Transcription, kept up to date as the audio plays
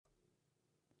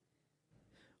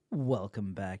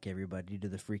Welcome back, everybody, to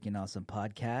the Freaking Awesome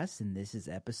Podcast, and this is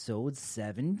episode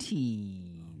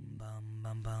 17.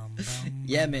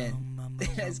 Yeah, man.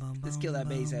 Let's kill that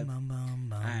bass head.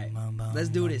 Alright, let's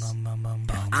do this.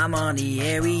 I'm on the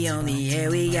air, we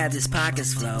got this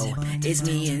podcast flow. It's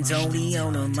me and Tony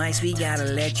on the mics, we gotta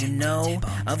let you know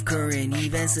of current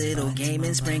events, little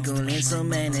gaming, sprinkle in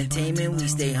some entertainment. We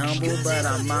stay humble, but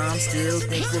our moms still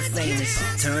think we're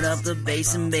famous. Turn up the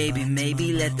bass and baby,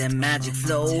 maybe let that magic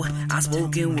flow. Our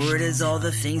spoken word is all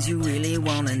the things you really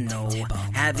wanna know.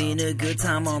 Having a good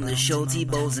time on the show,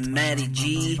 T-Bows and Matty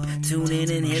G. Tune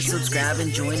in and hit subscribe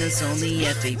and join us on the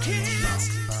FAP.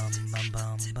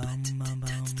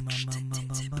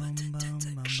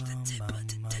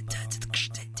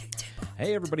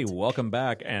 Hey everybody, welcome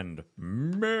back and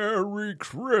Merry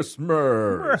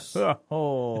Christmas!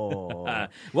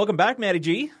 Welcome back, Matty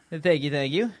G. Thank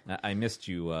you. I missed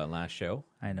you last show.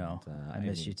 I know. I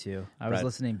missed you too. I was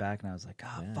listening back and I was like,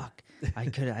 fuck. I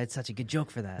had such a good joke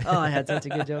for that. I had such a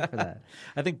good joke for that.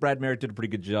 I think Brad Merritt did a pretty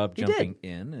good job jumping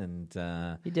in.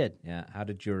 And he did. Yeah. How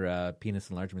did your penis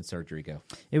enlargement surgery go?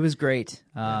 It was great.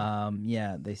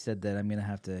 Yeah, they said that I'm going to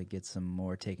have to get some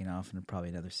more taken off in probably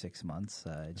another 6 months.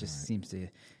 It just seems to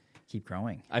keep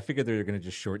growing. I figured they were going to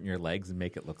just shorten your legs and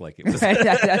make it look like it was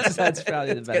that's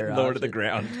probably the better lower option. to the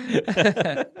ground.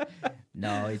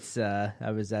 No, it's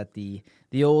I was at the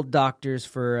old doctors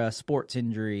for a sports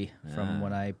injury from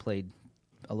when I played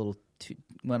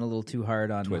went a little too hard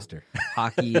on Twister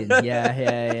hockey and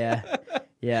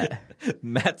yeah.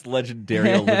 Matt's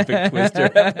legendary Olympic twister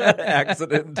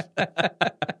accident.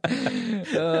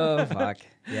 Oh fuck.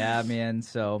 Yeah, man.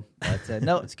 So but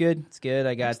no, it's good. It's good.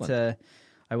 I got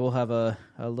I will have a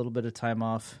little bit of time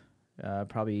off.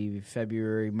 Probably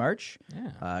February, March.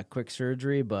 Yeah. Quick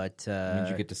surgery, but It means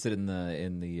you get to sit in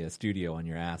the studio on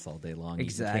your ass all day long,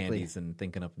 exactly. eating candies and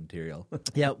thinking up material.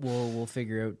 Yeah, we'll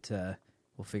figure out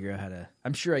how to.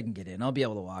 I'm sure I can get in. I'll be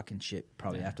able to walk and shit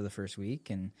probably after the first week,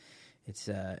 and it's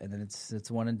and then it's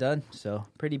one and done. So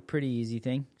pretty easy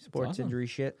thing. Sports injury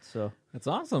shit. So that's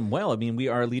awesome. Well, I mean, we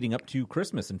are leading up to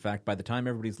Christmas. In fact, by the time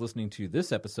everybody's listening to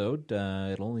this episode,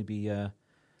 it'll be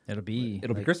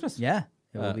Christmas. Yeah.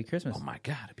 It will be Christmas. Oh my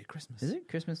God, it'll be Christmas. Is it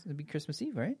Christmas? It'll be Christmas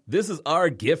Eve, right? This is our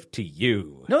gift to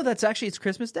you. No, it's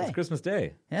Christmas Day. It's Christmas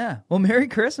Day. Yeah. Well, Merry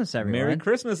Christmas, everyone. Merry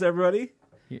Christmas, everybody.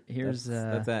 Here's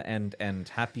and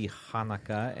Happy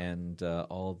Hanukkah and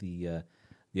all the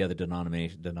other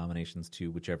denominations to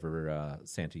whichever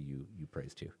Santa you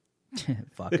praise to.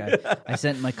 Fuck. I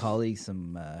sent my colleagues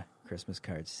some Christmas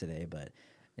cards today, but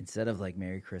instead of like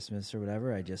Merry Christmas or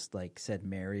whatever, I just like said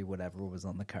Merry whatever was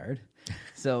on the card.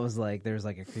 So it was like there was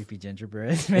like a creepy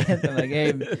gingerbread man. I'm like,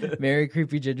 hey, Merry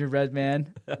creepy gingerbread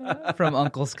man from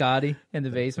Uncle Scotty in the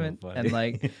basement, so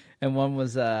and one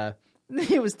was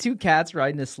it was two cats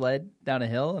riding a sled down a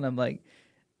hill, and I'm like,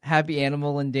 Happy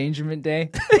Animal Endangerment Day.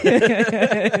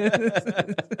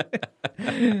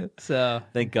 So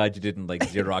thank God you didn't like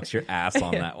Xerox your ass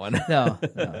on that one. No,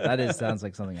 that sounds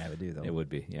like something I would do though. It would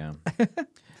be, yeah.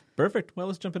 Perfect. Well,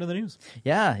 let's jump into the news.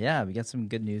 Yeah, we got some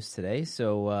good news today.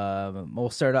 So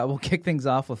we'll kick things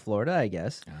off with Florida, I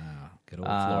guess. Good old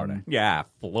Florida. Yeah,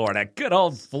 Florida. Good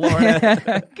old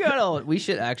Florida. We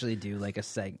should actually do like a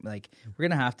segment. Like we're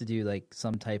gonna have to do like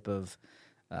some type of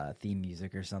theme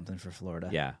music or something for Florida.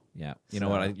 Yeah. You know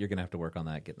what? You're gonna have to work on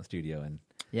that. Get in the studio and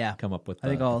come up with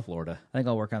Florida. I think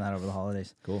I'll work on that over the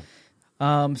holidays. Cool.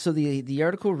 So the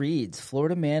article reads: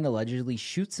 Florida man allegedly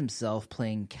shoots himself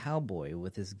playing cowboy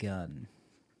with his gun.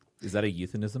 Is that a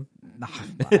euphemism?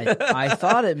 I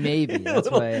thought it may be. That's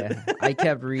why I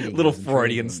kept reading. Little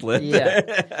Freudian slip.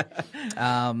 Yeah.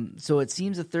 So it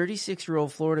seems a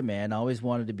 36-year-old Florida man always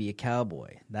wanted to be a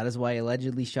cowboy. That is why he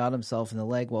allegedly shot himself in the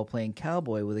leg while playing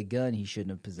cowboy with a gun he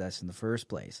shouldn't have possessed in the first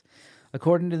place.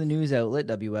 According to the news outlet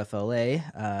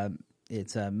WFLA,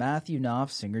 it's Matthew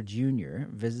Knopfsinger Jr.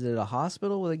 visited a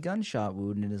hospital with a gunshot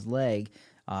wound in his leg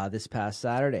this past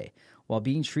Saturday. While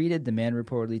being treated, the man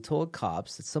reportedly told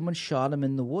cops that someone shot him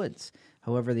in the woods.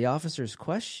 However, the officers,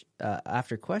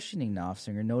 after questioning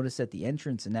Knopfsinger, noticed that the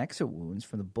entrance and exit wounds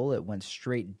from the bullet went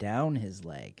straight down his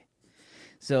leg.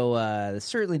 So this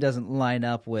certainly doesn't line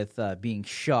up with being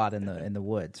shot in the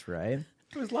woods, right?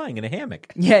 He was lying in a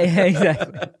hammock. Yeah,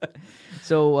 exactly.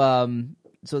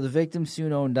 So the victim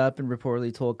soon owned up and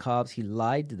reportedly told cops he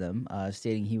lied to them,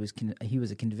 stating he was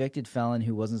a convicted felon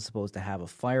who wasn't supposed to have a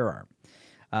firearm.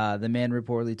 The man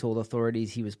reportedly told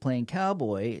authorities he was playing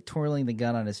cowboy, twirling the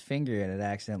gun on his finger, and had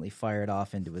accidentally fired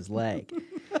off into his leg.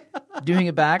 Doing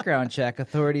a background check,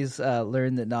 authorities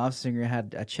learned that Knopfsinger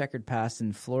had a checkered past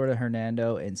in Florida,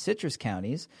 Hernando, and Citrus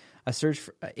counties. A search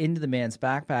into the man's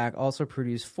backpack also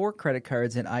produced 4 credit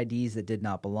cards and IDs that did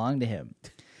not belong to him.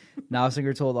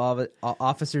 Nausinger told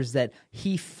officers that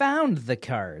he found the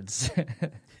cards.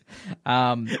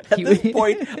 At this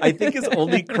point, I think his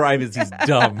only crime is he's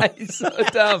dumb. He's so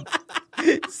dumb.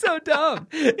 So dumb.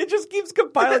 It just keeps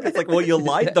compiling. It's like, well, you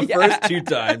lied the first 2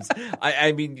 times.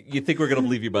 I mean, you think we're going to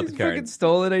believe you about the Fucking cards.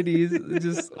 stolen IDs.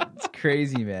 It's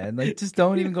crazy, man. Like, just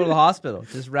don't even go to the hospital.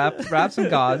 Just wrap some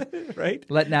gauze. Right?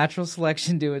 Let natural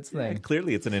selection do its thing.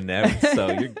 Clearly, it's an inept, so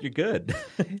you're good.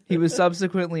 He was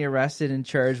subsequently arrested and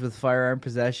charged with firearm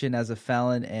possession as a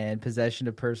felon and possession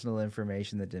of personal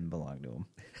information that didn't belong to him.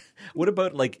 What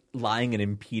about, like, lying and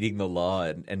impeding the law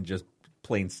and just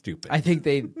plain stupid? I think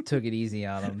they took it easy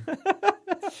on him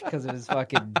because of his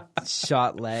fucking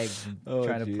shot leg and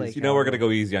trying to play. You know we're going to go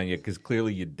easy on you because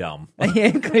clearly you're dumb. Yeah,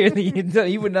 clearly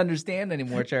you wouldn't understand any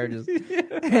more charges.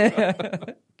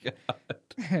 God.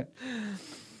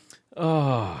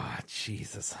 Oh,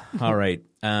 Jesus. All right.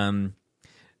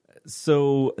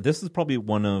 So this is probably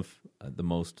one of the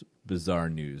most bizarre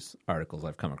news articles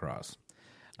I've come across.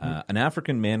 An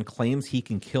African man claims he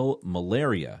can kill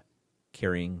malaria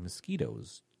carrying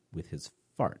mosquitoes with his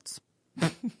farts.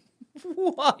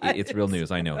 What? It's real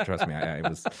news. I know. Trust me. I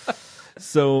was.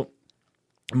 So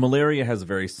malaria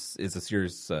is a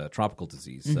serious tropical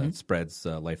disease. It spreads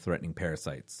life-threatening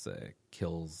parasites.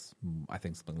 Kills, I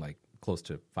think, something like close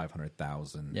to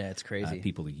 500,000 Yeah, it's crazy.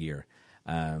 people a year.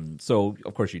 So,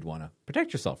 of course, you'd want to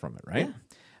protect yourself from it, right?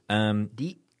 Yeah.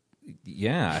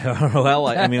 Yeah. Well,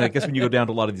 I mean, I guess when you go down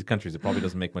to a lot of these countries, it probably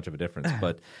doesn't make much of a difference.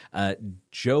 But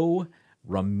Joe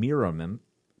Ramirama,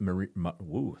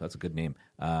 that's a good name.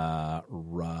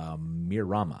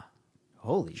 Ramirama.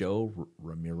 Holy. Joe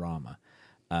Ramirama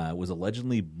was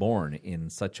allegedly born in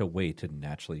such a way to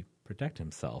naturally protect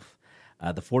himself.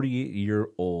 The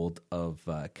 48-year-old of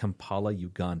Kampala,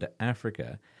 Uganda,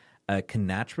 Africa, can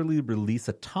naturally release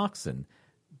a toxin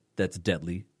that's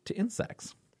deadly to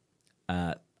insects.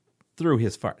 Through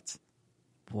his farts.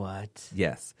 What?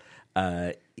 Yes.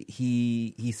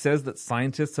 He says that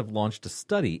scientists have launched a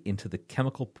study into the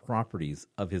chemical properties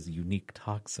of his unique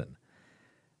toxin.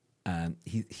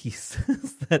 He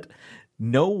says that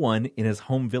no one in his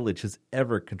home village has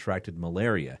ever contracted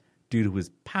malaria due to his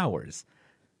powers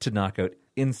to knock out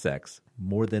insects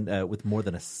with more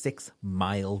than a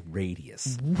 6-mile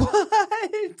radius.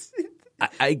 What?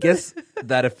 I guess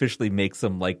that officially makes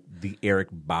him like the Eric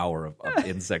Bauer of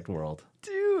insect world.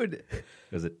 Dude.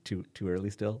 Is it too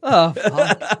early still? Oh,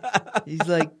 fuck. He's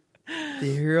like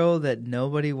the hero that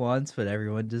nobody wants but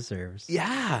everyone deserves.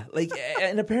 Yeah, like,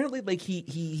 and apparently, like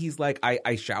he's like,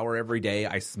 I shower every day.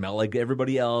 I smell like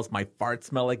everybody else. My farts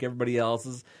smell like everybody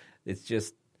else's. It's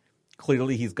just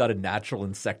clearly he's got a natural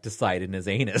insecticide in his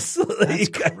anus. That's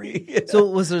great. So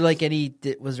was there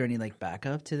any like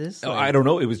backup to this? Oh, I don't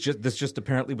know. It was just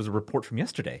apparently was a report from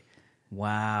yesterday.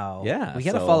 Wow. Yeah, we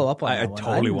got to follow up on that. One. I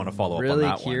totally want to follow up on that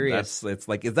really curious. One. It's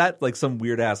like, is that like some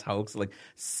weird ass hoax? Like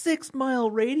 6-mile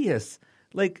radius.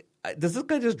 Like, does this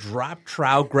guy just drop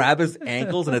trow, grab his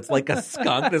ankles, and it's like a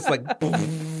skunk? It's like,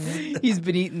 he's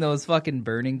been eating those fucking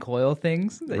burning coil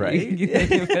things, that right? you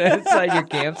put outside your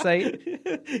campsite.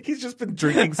 He's just been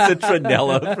drinking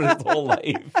citronella for his whole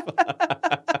life.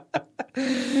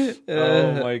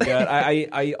 Oh my god!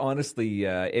 I honestly,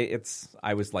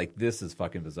 I was like, this is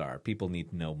fucking bizarre. People need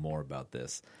to know more about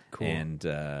this. Cool. And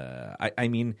I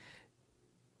mean,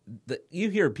 you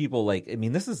hear people like, I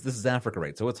mean, this is Africa,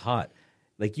 right? So it's hot.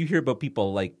 Like you hear about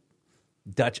people like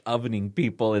Dutch ovening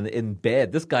people in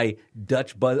bed. This guy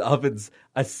Dutch ovens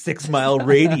a 6-mile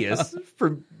radius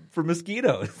for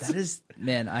mosquitoes. That is,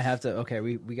 man. I have to. Okay,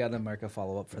 we got to mark a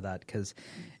follow up for that because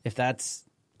if that's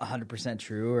 100%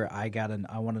 true, or I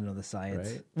want to know the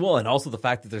science. Right. Well, and also the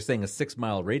fact that they're saying a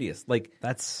 6-mile radius. Like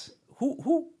that's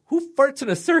who farts in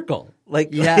a circle? Like,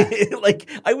 yeah, like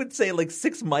I would say like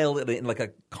 6 mile in like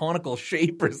a conical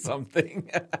shape or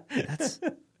something. That's.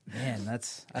 Man,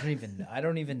 I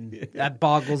don't even, that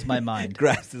boggles my mind.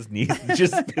 Grabs his knees and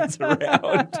just spins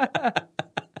around.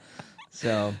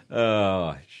 So.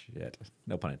 Oh, shit.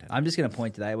 No pun intended. I'm just going to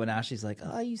point to that. When Ashley's like,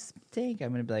 oh, you stink,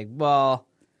 I'm going to be like, well.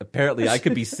 Apparently, I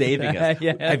could be saving us.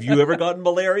 Yeah. Have you ever gotten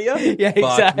malaria? Yeah,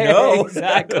 exactly. No.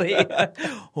 Exactly.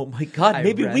 Oh, my God.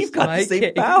 Maybe we've got the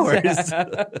same powers.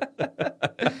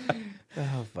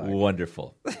 Oh, fuck.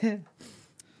 Wonderful.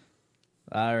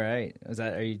 All right.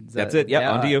 That's it.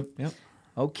 Yep. On to you. Yep.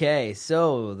 Okay.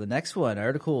 So the next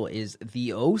article is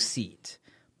The O-Seat.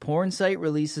 Porn site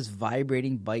releases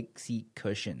vibrating bike seat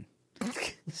cushion.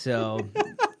 So,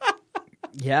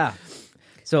 yeah.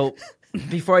 So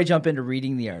before I jump into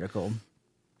reading the article,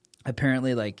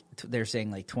 apparently, like they're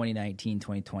saying, like 2019,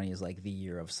 2020 is like the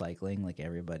year of cycling. Like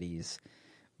everybody's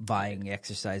buying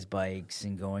exercise bikes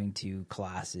and going to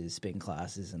classes, spin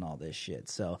classes, and all this shit.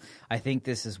 So I think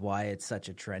this is why it's such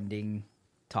a trending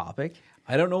topic.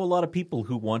 I don't know a lot of people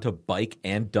who want to bike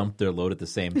and dump their load at the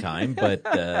same time, but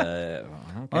okay,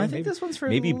 I think this one's for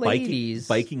ladies.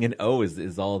 Biking and O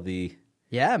is all the...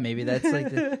 Yeah, maybe that's like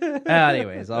the...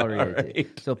 Anyways, I'll read it to you.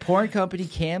 Right. So porn company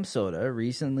Cam Soda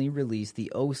recently released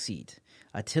the O-Seat,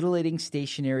 a titillating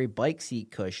stationary bike seat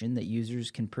cushion that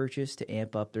users can purchase to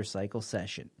amp up their cycle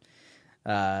session.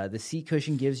 The seat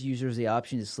cushion gives users the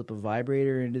option to slip a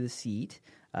vibrator into the seat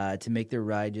to make their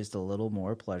ride just a little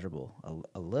more pleasurable.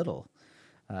 A little.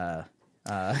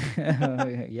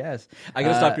 Yes. I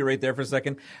gotta stop you right there for a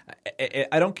second.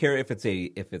 I don't care if it's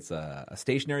a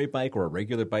stationary bike or a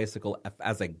regular bicycle.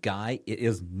 As a guy, it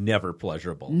is never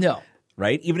pleasurable. No.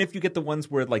 Right? Even if you get the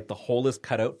ones where like the hole is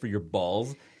cut out for your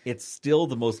balls, it's still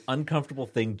the most uncomfortable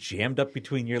thing jammed up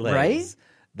between your legs. Right?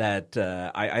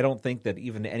 That I don't think that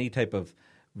even any type of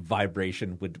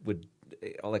vibration would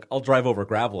like, I'll drive over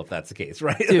gravel if that's the case,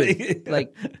 right? Dude,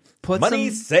 like money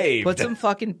saved. Put some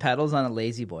fucking pedals on a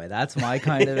lazy boy. That's my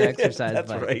kind of exercise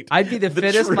That's bike. right. I'd be the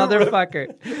fittest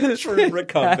motherfucker. True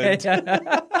recumbent.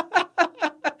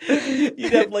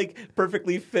 You'd have like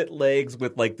perfectly fit legs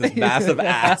with like this massive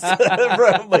ass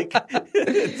from like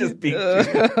just being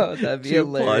that'd be too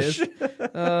hilarious. plush.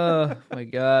 Oh my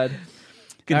god.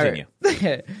 Continue.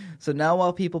 Right. So now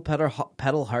while people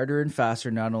pedal harder and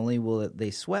faster, not only will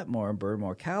they sweat more and burn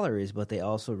more calories, but they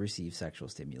also receive sexual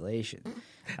stimulation.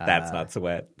 That's not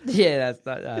sweat. Yeah,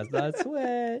 that's not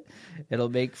sweat. It'll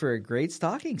make for a great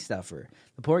stocking stuffer.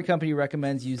 The porn company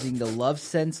recommends using the Love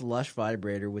Sense Lush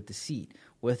vibrator with the seat.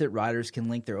 With it, riders can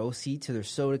link their O-Seat to their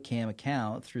SodaCam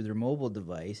account through their mobile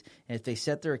device, and if they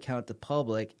set their account to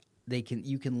public,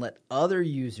 you can let other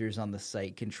users on the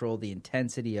site control the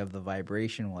intensity of the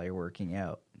vibration while you're working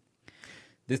out.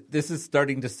 This is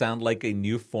starting to sound like a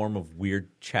new form of weird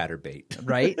chatterbait.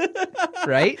 Right?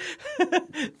 Right?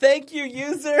 Thank you,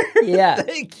 user. Yeah.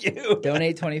 Thank you.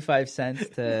 Donate 25 cents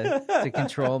to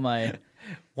control my...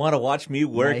 Want to watch me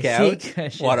work My out?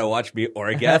 seat. Want to watch me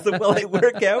orgasm while I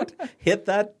work out? Hit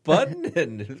that button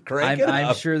and crank it up.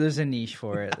 I'm sure there's a niche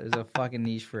for it. There's a fucking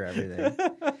niche for everything.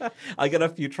 I got a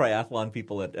few triathlon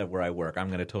people at where I work. I'm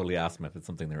going to totally ask them if it's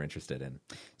something they're interested in.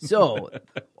 So,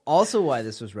 also why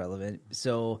this was relevant.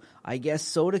 So, I guess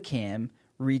SodaCam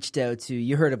reached out to...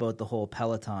 You heard about the whole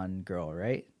Peloton girl,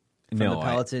 right? From No, the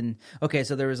Peloton. Okay,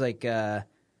 so there was like... you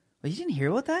didn't hear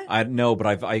about that? I know,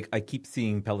 but I keep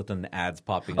seeing Peloton ads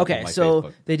popping up on my so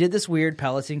Facebook. they did this weird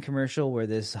Peloton commercial where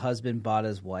this husband bought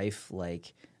his wife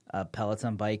like a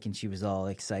Peloton bike and she was all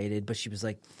excited, but she was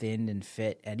like thin and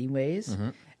fit anyways. Mm-hmm.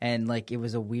 And like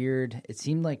it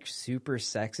seemed like super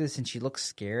sexist and she looked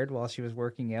scared while she was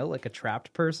working out, like a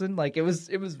trapped person. Like it was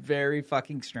very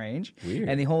fucking strange. Weird.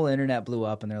 And the whole internet blew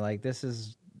up and they're like,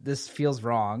 this feels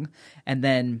wrong. And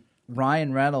then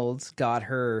Ryan Reynolds got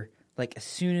her... Like as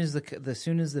soon as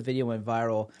the video went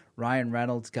viral, Ryan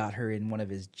Reynolds got her in one of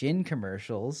his gin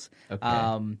commercials.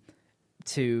 Okay.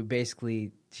 To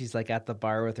basically, she's like at the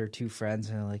bar with her two friends,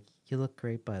 and they're like, "You look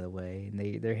great, by the way."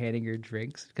 And they're handing her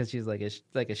drinks because she's like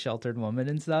a sheltered woman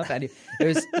and stuff. And it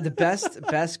was the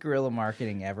best guerrilla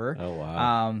marketing ever. Oh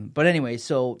wow. But anyway,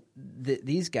 so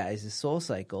these guys, the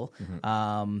SoulCycle,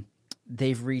 mm-hmm.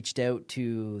 They've reached out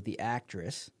to the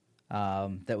actress.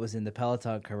 That was in the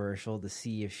Peloton commercial to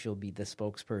see if she'll be the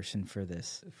spokesperson for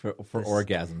this for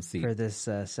orgasm seat for this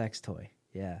sex toy.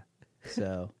 Yeah.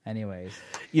 So, anyways,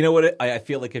 you know what? I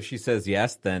feel like if she says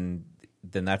yes, then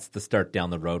that's the start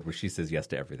down the road where she says yes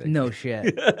to everything. No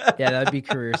shit. Yeah, that'd be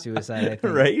career suicide, I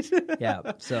think. Right?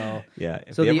 Yeah. So yeah,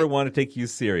 if they ever want to take you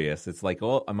serious, it's like,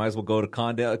 oh, I might as well go to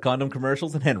condom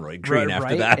commercials and hemorrhoid cream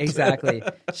after that. Exactly.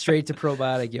 Straight to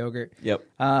probiotic yogurt. Yep.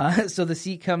 So the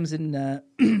seat comes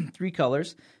in 3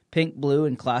 colors: pink, blue,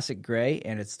 and classic gray,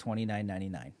 and it's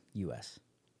 $29.99 US.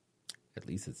 At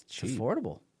least it's cheap. It's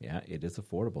affordable. Yeah, it is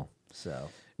affordable. So.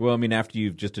 Well, I mean, after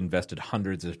you've just invested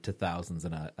hundreds to thousands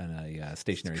in a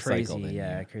stationary cycle.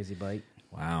 Then crazy bike.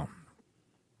 Wow.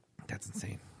 That's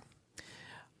insane.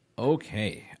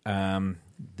 Okay.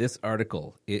 This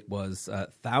article, it was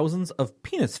thousands of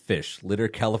penis fish litter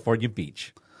California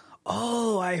beach.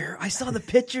 Oh, I saw the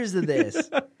pictures of this.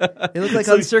 They look like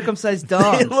uncircumcised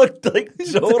dogs. They looked like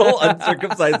total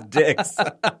uncircumcised dicks.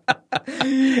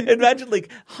 Imagine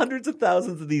like hundreds of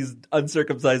thousands of these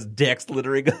uncircumcised dicks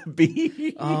littering a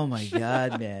beach. Oh my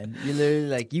god, man! You literally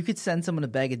like you could send someone a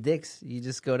bag of dicks. You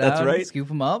just go down, That's right. Scoop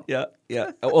them up. Yeah,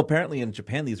 yeah. Well, apparently in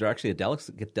Japan these are actually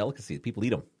a delicacy. People eat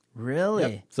them.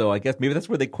 Really? Yep. So I guess maybe that's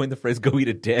where they coined the phrase "go eat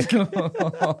a dick."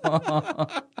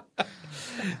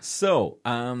 So,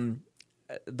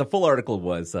 the full article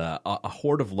was a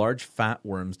horde of large fat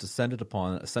worms descended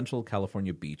upon a Central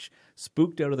California beach,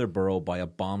 spooked out of their burrow by a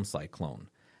bomb cyclone.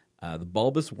 The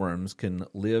bulbous worms can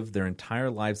live their entire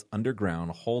lives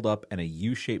underground, holed up in a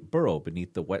U-shaped burrow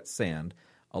beneath the wet sand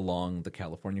along the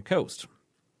California coast.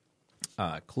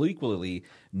 Colloquially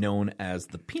known as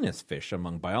the penis fish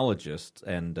among biologists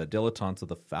and dilettantes of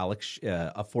the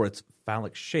for its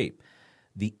phallic shape.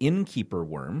 The innkeeper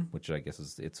worm, which I guess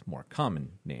is its more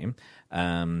common name,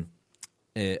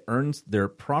 it earns their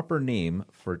proper name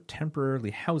for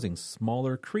temporarily housing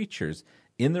smaller creatures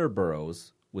in their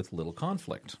burrows with little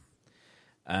conflict.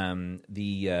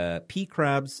 The pea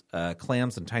crabs,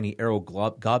 clams, and tiny arrow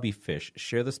gobby fish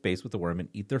share the space with the worm and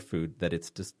eat their food that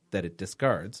it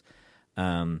discards,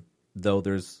 though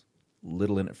there's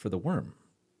little in it for the worm.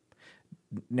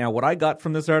 Now, what I got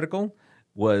from this article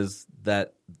was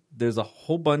that there's a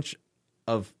whole bunch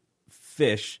of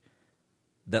fish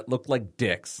that look like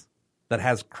dicks that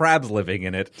has crabs living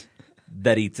in it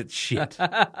that eats its shit.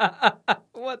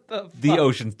 What the fuck? The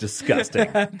ocean's disgusting.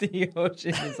 The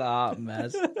ocean is a hot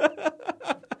mess.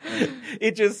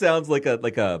 It just sounds like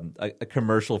a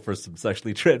commercial for some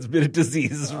sexually transmitted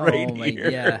diseases here.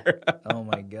 Yeah. Oh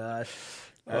my gosh.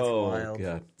 That's wild.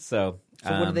 God. So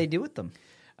what do they do with them?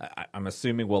 I'm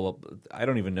assuming, well, I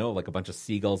don't even know, like a bunch of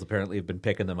seagulls apparently have been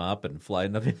picking them up and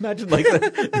flying them. Imagine like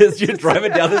this, you're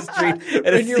driving down the street and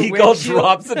a seagull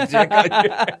drops a dick on you.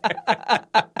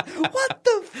 What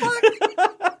the fuck?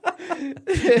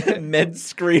 Men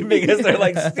screaming as they're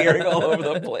like steering all over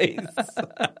the place.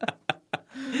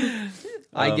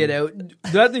 I get out.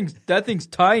 That thing's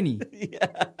tiny.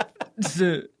 Yeah.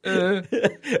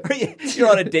 You're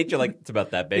on a date, you're like, it's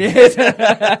about that big.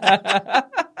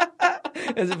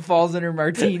 As it falls in her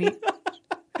martini.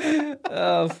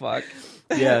 Oh fuck.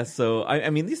 Yeah, so I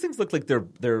mean these things look like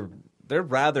they're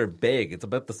rather big. It's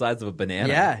about the size of a banana.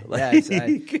 Yeah, like,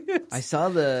 I saw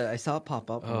it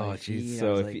pop up. Oh jeez.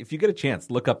 So if you get a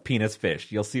chance, look up penis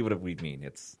fish. You'll see what we mean.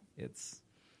 It's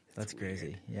that's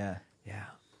crazy. Yeah.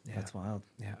 That's wild.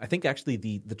 Yeah. I think actually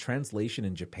the translation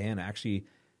in Japan actually,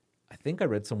 I think I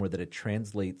read somewhere that it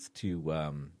translates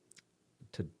to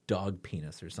dog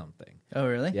penis or something. Oh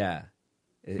really? Yeah.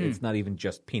 It's not even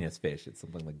just penis fish. It's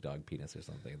something like dog penis or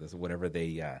something. This whatever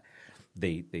they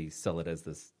sell it as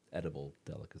this edible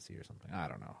delicacy or something. I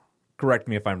don't know. Correct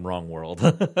me if I'm wrong, world.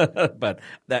 But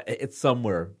that it's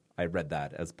somewhere I read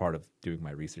that as part of doing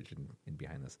my research in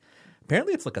behind this.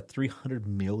 Apparently, it's like a 300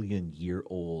 million year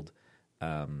old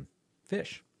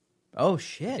fish. Oh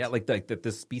shit! Yeah, like that.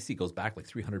 This species goes back like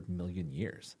 300 million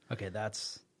years. Okay,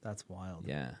 that's wild.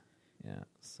 Yeah.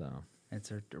 So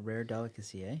it's a rare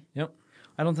delicacy, eh? Yep.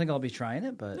 I don't think I'll be trying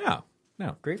it, but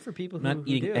no, great for people who not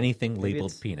eating do. anything Maybe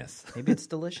labeled penis. Maybe it's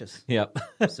delicious. Yep.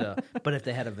 So, but if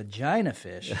they had a vagina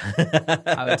fish,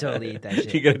 I would totally eat that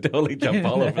shit. You're gonna totally jump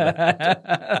all over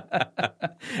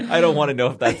that. I don't want to know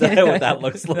if that's what that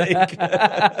looks like.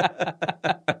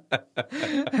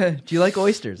 Do you like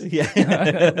oysters? Yeah.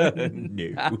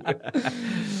 No.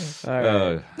 All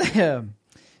right.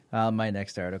 My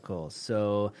next article.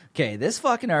 So, okay, this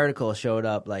fucking article showed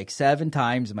up like 7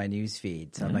 times in my news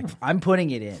feed. So I'm like, I'm putting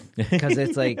it in because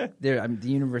it's like the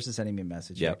universe is sending me a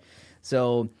message. Yep.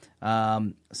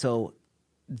 Here. So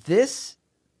this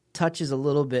touches a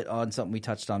little bit on something we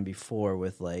touched on before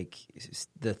with like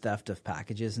the theft of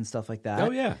packages and stuff like that.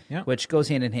 Oh yeah. Which goes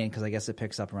hand in hand because I guess it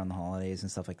picks up around the holidays and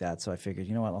stuff like that. So I figured,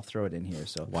 you know what, I'll throw it in here.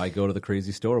 So why go to the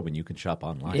crazy store when you can shop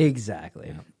online?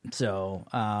 Exactly. Yeah. So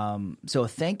a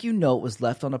thank you note was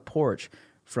left on a porch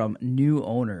from new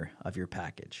owner of your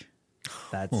package.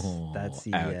 That's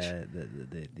the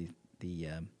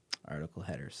article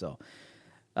header. So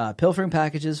pilfering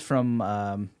packages from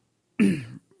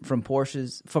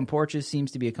porches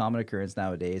seems to be a common occurrence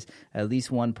nowadays. At least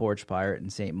one porch pirate in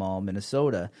St. Paul,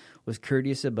 Minnesota, was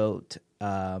courteous about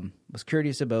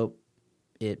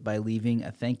it by leaving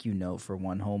a thank you note for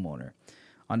one homeowner.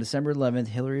 On December 11th,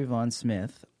 Hillary Von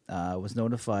Smith was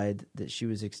notified that she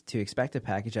was to expect a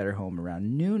package at her home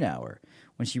around noon hour.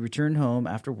 When she returned home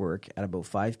after work at about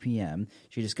 5 p.m.,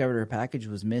 she discovered her package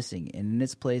was missing, and in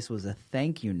its place was a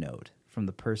thank you note from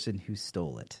the person who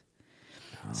stole it.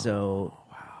 So,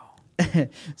 wow.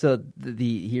 So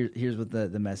here's what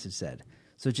the message said.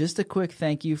 So just a quick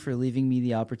thank you for leaving me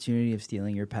the opportunity of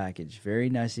stealing your package. Very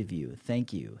nice of you.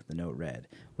 Thank you, the note read,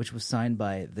 which was signed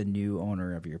by the new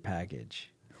owner of your package.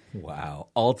 Wow.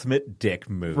 Ultimate dick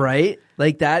move. Right?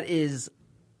 Like that is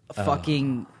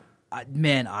fucking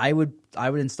I would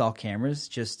install cameras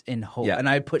just in hope, and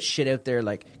I'd put shit out there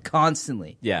like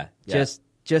constantly. Yeah.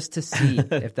 Just to see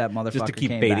if that motherfucker just to keep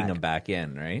came baiting back. them back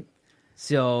in, right?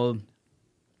 So,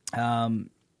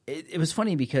 it was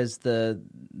funny because the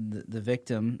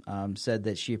victim said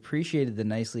that she appreciated the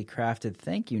nicely crafted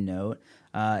thank you note,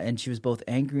 and she was both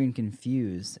angry and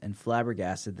confused and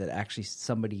flabbergasted that actually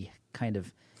somebody kind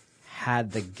of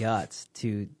had the guts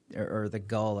to, or the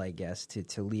gall, I guess,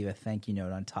 to leave a thank you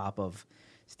note on top of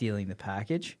stealing the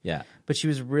package. Yeah. But she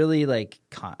was really like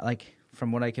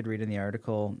from what I could read in the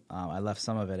article, I left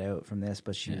some of it out from this,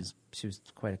 but she was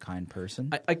quite a kind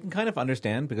person. I can kind of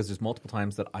understand because there's multiple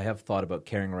times that I have thought about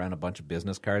carrying around a bunch of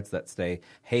business cards that say,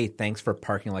 "Hey, thanks for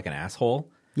parking like an asshole."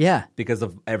 Yeah. Because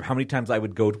of how many times I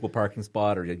would go to a parking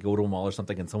spot or go to a mall or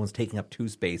something and someone's taking up 2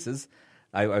 spaces.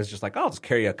 I was just like, I'll just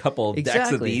carry a couple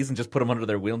decks of these and just put them under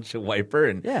their windshield wiper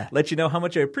and let you know how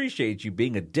much I appreciate you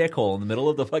being a dickhole in the middle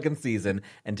of the fucking season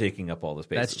and taking up all the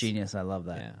spaces. That's genius. I love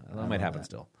that. Yeah, that might happen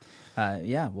still.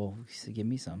 Well, give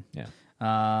me some. Yeah.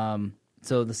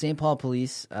 So the St. Paul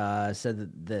police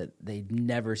said that they'd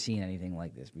never seen anything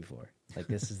like this before. Like,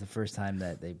 this is the first time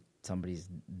that somebody's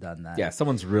done that. Yeah,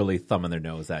 someone's really thumbing their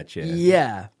nose at you.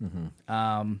 Yeah.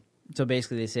 Mm-hmm. So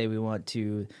basically they say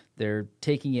they're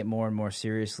taking it more and more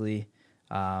seriously.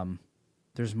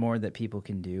 There's more that people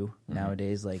can do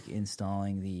nowadays, like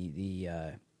installing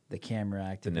the camera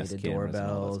activated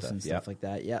doorbells and stuff like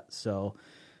that. Yeah. So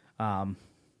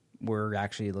we're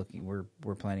actually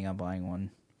we're planning on buying one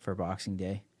for Boxing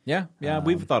Day. Yeah,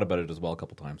 we've thought about it as well a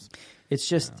couple times. It's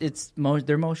just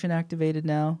they're motion activated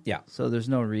now. Yeah. So there's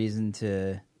no reason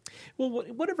to. Well,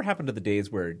 whatever happened to the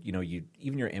days where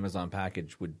even your Amazon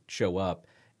package would show up,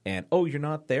 and you're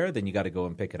not there, then you got to go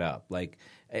and pick it up.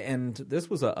 And this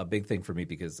was a big thing for me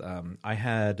because I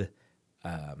had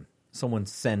someone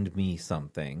send me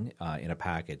something in a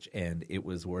package, and it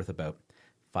was worth about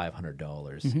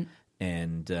 $500,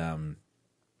 and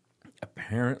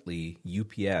apparently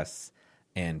UPS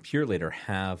and Pure Later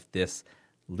have this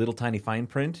little tiny fine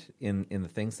print in the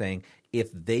thing saying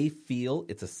if they feel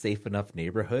it's a safe enough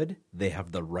neighborhood, they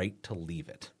have the right to leave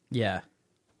it. Yeah.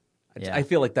 I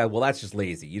feel like that. Well, that's just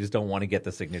lazy. You just don't want to get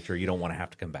the signature. You don't want to have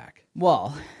to come back.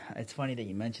 Well, it's funny that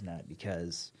you mention that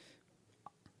because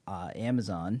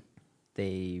Amazon,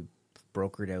 they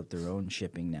brokered out their own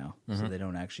shipping now, so they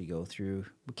don't actually go through.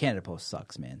 Canada Post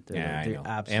sucks, man. They're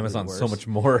absolutely Amazon's worse. so much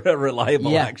more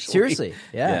reliable. Yeah, actually, seriously,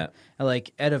 yeah. And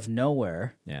like out of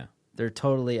nowhere, they're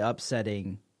totally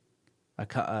upsetting.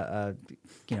 Canada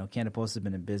Post has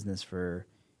been in business for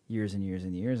years and years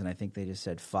and years, and I think they just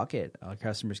said, "Fuck it." Our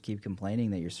customers keep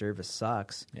complaining that your service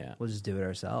sucks. Yeah, we'll just do it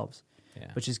ourselves.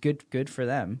 Yeah, which is good for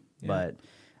them. Yeah.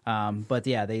 But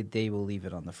yeah, they will leave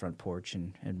it on the front porch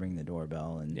and ring the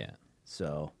doorbell and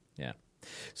So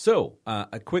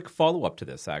a quick follow up to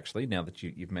this, actually. Now that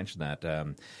you've mentioned that,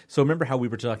 so remember how we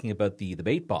were talking about the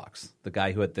bait box, the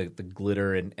guy who had the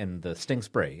glitter and the sting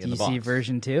spray in the box. Do you see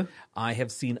version 2? I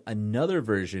have seen another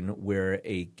version where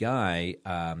a guy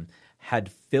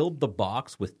had filled the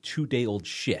box with 2-day-old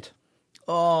shit.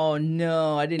 Oh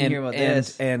no, I didn't hear about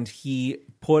this. And he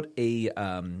put a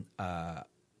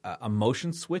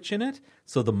motion switch in it,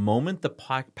 so the moment the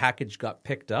package got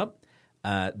picked up,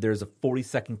 there's a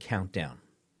 40-second countdown.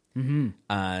 And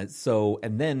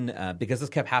then because this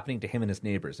kept happening to him and his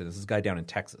neighbors, and this is a guy down in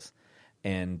Texas,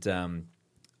 and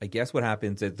I guess what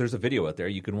happens is there's a video out there.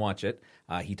 You can watch it.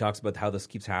 He talks about how this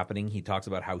keeps happening. He talks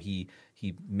about how he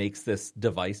makes this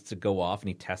device to go off, and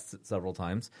he tests it several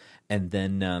times. And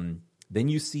then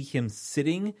you see him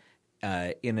sitting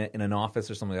in an office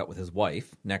or something like that with his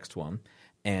wife next to him,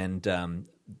 and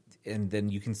then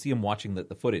you can see him watching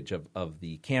the footage of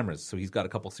the cameras. So he's got a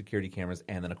couple security cameras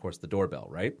and then, of course, the doorbell,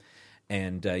 right?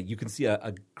 And you can see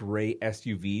a gray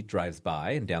SUV drives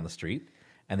by and down the street.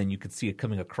 And then you could see it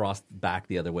coming across back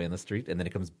the other way in the street. And then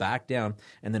it comes back down.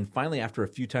 And then finally, after a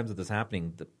few times of this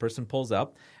happening, the person pulls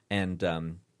up. And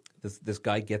this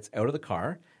guy gets out of the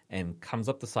car and comes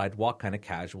up the sidewalk kind of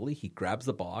casually. He grabs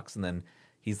the box. And then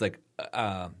he's like,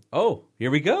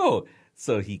 here we go.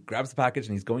 So he grabs the package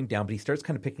and he's going down, but he starts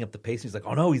kind of picking up the pace. And he's like,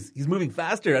 oh no, he's moving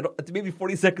faster. Maybe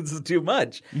 40 seconds is too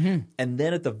much. And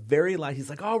then at the very last, he's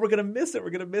like, oh, we're going to miss it.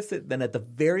 We're going to miss it. Then at the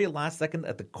very last second,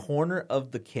 at the corner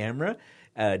of the camera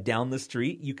down the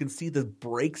street, you can see the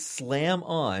brakes slam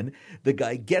on. The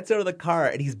guy gets out of the car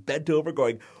and he's bent over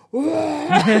going,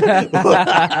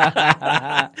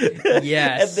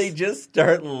 yes. And they just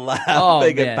start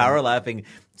laughing and power laughing.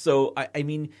 So, I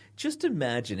mean, just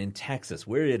imagine in Texas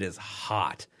where it is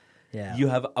hot Yeah. You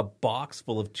have a box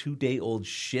full of 2-day-old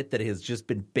shit that has just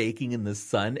been baking in the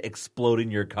sun explode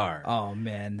in your car. Oh,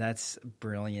 man, that's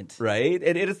brilliant. Right?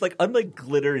 And it's like, unlike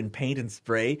glitter and paint and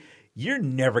spray, you're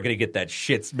never going to get that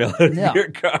shit smell out of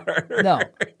your car. No.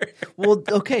 Well,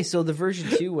 okay, so the version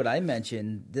 2, what I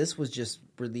mentioned, this was just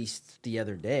released the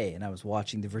other day, and I was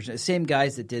watching the version. Same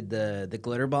guys that did the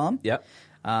glitter bomb. Yep.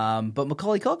 But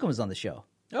Macaulay Culkin was on the show.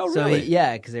 Oh, so really?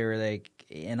 Yeah, because they were like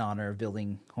in honor of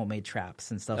building homemade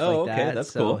traps and stuff like that. Okay,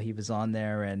 that's so cool. he was on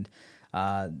there, and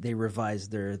they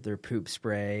revised their poop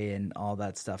spray and all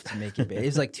that stuff to make it. It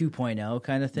was like 2.0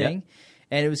 kind of thing,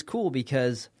 and it was cool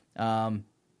because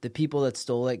the people that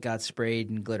stole it got sprayed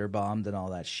and glitter bombed and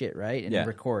all that shit, right? And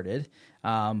recorded.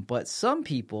 But some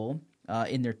people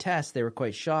in their tests, they were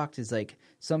quite shocked. Is like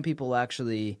some people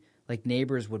actually. Like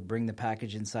neighbors would bring the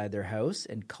package inside their house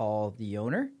and call the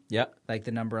owner. Yeah. Like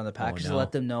the number on the package to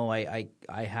let them know I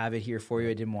have it here for you.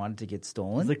 I didn't want it to get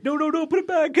stolen. He's like, no, put it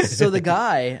back. So the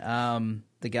guy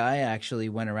actually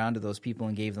went around to those people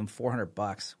and gave them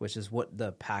 $400, which is what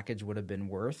the package would have been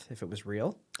worth if it was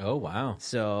real. Oh, wow.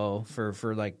 So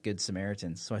for like Good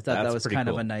Samaritans. So I thought that was kind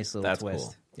of a nice little twist.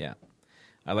 Cool. Yeah.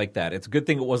 I like that. It's a good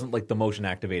thing it wasn't like the motion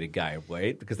activated guy,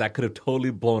 right? Because that could have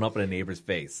totally blown up in a neighbor's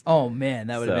face. Oh man,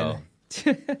 that would have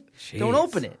been. Don't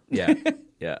open it.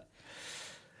 Yeah.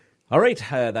 All right,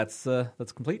 that's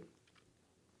complete.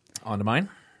 On to mine.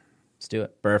 Let's do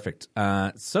it. Perfect.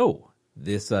 So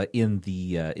this in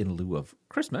lieu of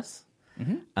Christmas,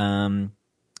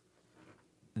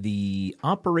 the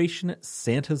Operation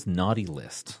Santa's Naughty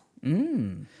List.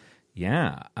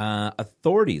 Yeah.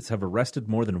 Authorities have arrested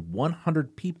more than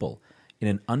 100 people in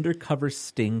an undercover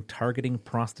sting targeting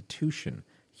prostitution,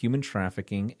 human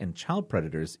trafficking, and child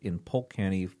predators in Polk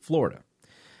County, Florida.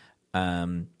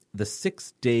 The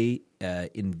 6-day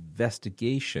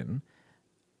investigation,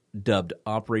 dubbed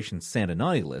Operation Santa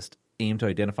Naughty List, aimed to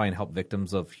identify and help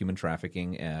victims of human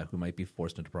trafficking who might be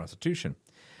forced into prostitution.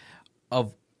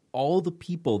 Of all the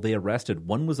people they arrested,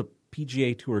 one was a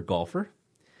PGA Tour golfer,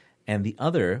 and the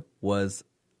other was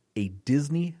a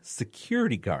Disney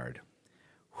security guard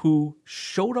who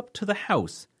showed up to the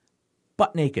house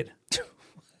butt naked.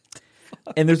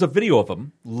 And there's a video of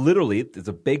him. Literally, there's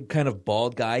a big kind of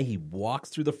bald guy. He walks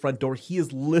through the front door. He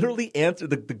is literally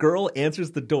the girl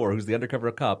answers the door, who's the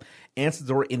undercover cop, answers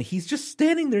the door, and he's just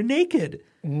standing there naked.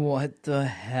 What the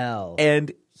hell?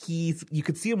 And you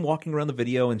could see him walking around the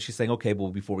video, and she's saying, okay, well,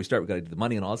 before we start, we got to do the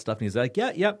money and all that stuff. And he's like,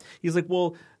 yeah. He's like,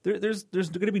 well, there's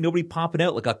going to be nobody popping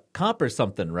out like a cop or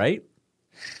something, right?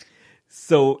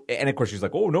 So, and of course she's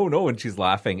like, oh, no. And she's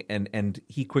laughing. And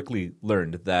he quickly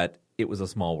learned that it was a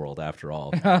small world after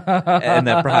all. And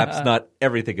that perhaps not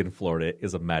everything in Florida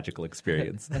is a magical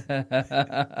experience.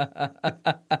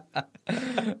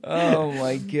 Oh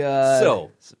my God.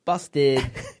 So, it's busted.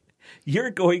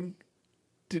 You're going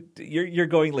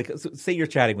like, so say you're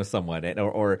chatting with someone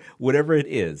or whatever it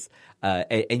is,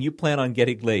 and you plan on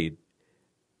getting laid.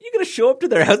 You're going to show up to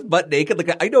their house butt naked?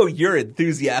 Like, I know you're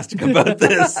enthusiastic about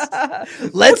this.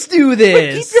 Let's do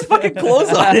this. Keep your fucking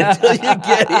clothes on until you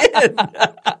get in.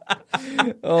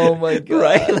 Oh my God.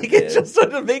 Right? Like, it just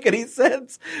doesn't make any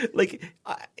sense. Like,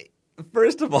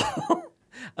 first of all,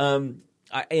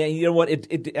 you know what?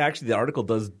 It actually, the article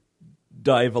does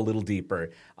dive a little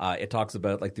deeper. It talks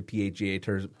about like the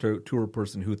PGA tour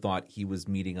person who thought he was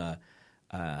meeting I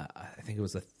think it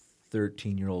was a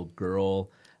 13-year-old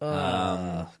girl.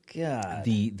 Oh God!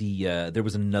 There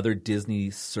was another Disney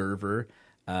server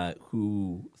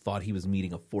who thought he was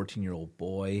meeting a 14-year-old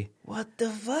boy. What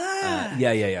the fuck?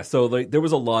 Yeah. So like, there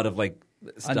was a lot of like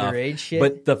stuff. Underage shit.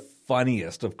 But the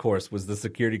funniest, of course, was the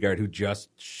security guard who just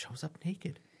shows up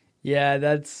naked. Yeah,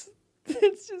 it's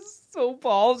just so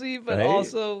ballsy, but right?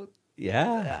 Also.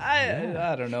 Yeah.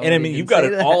 I don't know. And I mean, you've got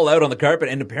it all out on the carpet,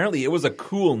 and apparently it was a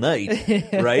cool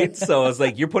night, right? So it's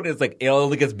like, it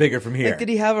only gets bigger from here. Like, did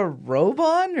he have a robe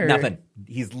on? Or? Nothing.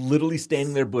 He's literally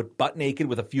standing there butt naked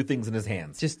with a few things in his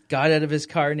hands. Just got out of his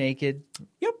car naked.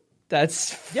 Yep.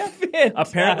 That's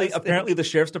fantastic. Apparently the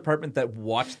sheriff's department that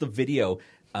watched the video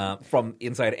from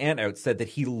inside and out said that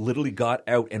he literally got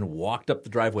out and walked up the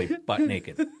driveway butt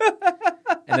naked.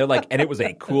 And they're like, and it was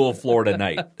a cool Florida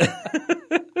night.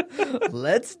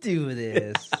 Let's do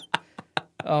this.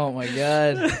 Oh my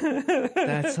God.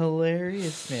 That's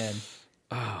hilarious, man.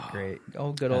 Oh, great.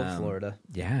 Oh, good old Florida.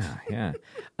 Yeah.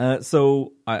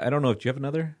 So I don't know if you have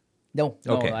another? No,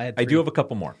 okay. I had I do have a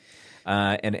couple more.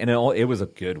 And it was a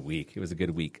good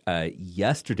week.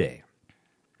 Yesterday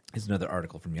is another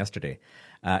article from yesterday.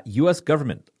 U.S.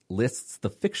 government lists the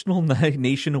fictional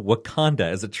nation Wakanda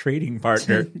as a trading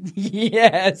partner.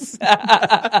 Yes.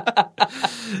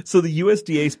 So the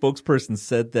USDA spokesperson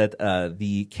said that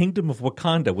the Kingdom of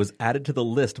Wakanda was added to the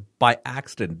list by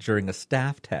accident during a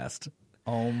staff test.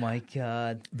 Oh my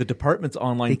God! The department's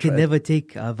online They could never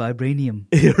take vibranium,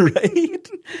 right?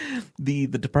 The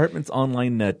department's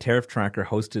online tariff tracker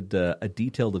hosted a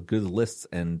detailed goods lists,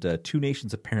 and 2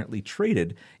 nations apparently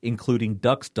traded, including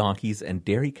ducks, donkeys, and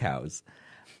dairy cows.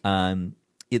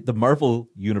 The Marvel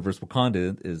Universe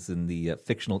Wakanda is in the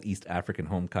fictional East African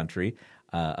home country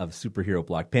of superhero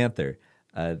Black Panther.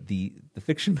 The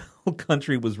fictional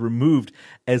country was removed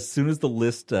as soon as the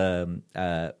list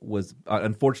was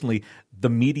unfortunately the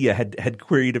media had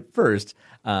queried it first,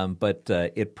 but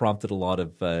it prompted a lot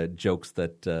of jokes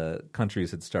that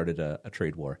countries had started a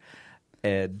trade war.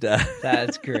 And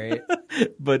that's great.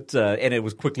 But and it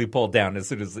was quickly pulled down as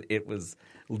soon as it was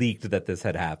leaked that this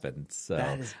had happened. So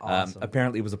that is awesome.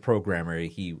 Apparently, it was a programmer.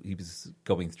 He was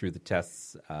going through the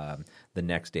tests the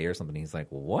next day or something. He's like,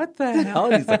 "What the hell?"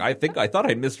 And he's like, I thought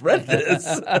I misread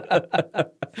this."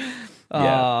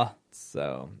 Yeah.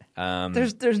 So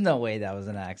there's no way that was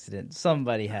an accident.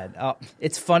 Somebody had.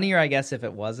 It's funnier, I guess, if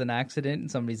it was an accident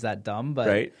and somebody's that dumb. But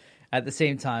right? At the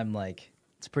same time, like.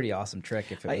 It's a pretty awesome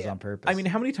trick if it was on purpose. I mean,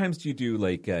 how many times do you do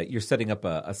like you're setting up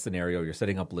a scenario, you're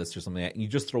setting up lists or something, and you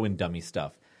just throw in dummy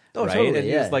stuff, right? Totally, and yeah.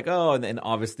 you're just like, oh, and then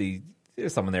obviously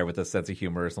there's someone there with a sense of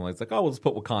humor or something. It's like, oh, we'll just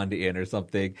put Wakanda in or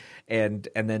something, and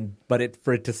then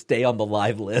for it to stay on the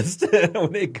live list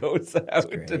when it goes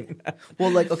out. Well,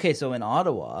 like okay, so in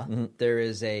Ottawa, there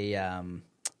is a I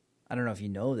don't know if you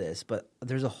know this, but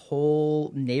there's a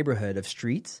whole neighborhood of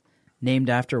streets named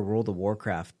after World of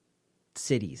Warcraft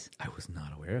cities. I was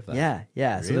not aware of that.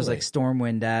 Yeah. Really? So there's like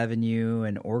Stormwind Avenue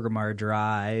and Orgrimmar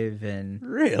Drive and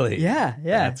really, yeah,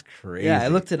 that's crazy. Yeah, I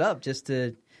looked it up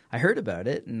I heard about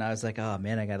it and I was like, oh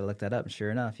man, I got to look that up. And sure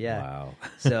enough, yeah. Wow.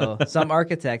 So some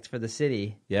architect for the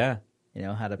city, yeah,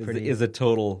 had a pretty is a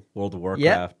total World of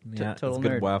Warcraft. Yeah, total it's a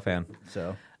good nerd. WoW fan.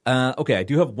 So. Okay, I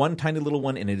do have one tiny little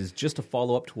one, and it is just a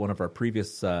follow up to one of our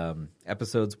previous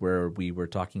episodes where we were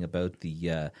talking about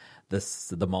the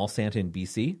mall Santa in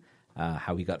BC.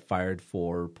 How he got fired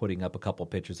for putting up a couple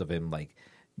pictures of him like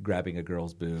grabbing a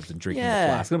girl's boobs and drinking the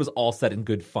flask. And it was all said in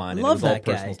good fun. And it was all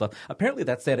personal stuff. Apparently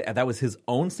that was his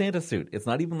own Santa suit. It's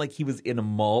not even like he was in a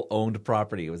mall-owned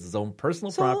property. It was his own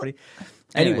personal property.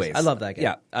 Anyways, I love that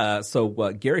guy. Yeah. So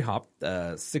Gary Hopp,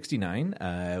 69,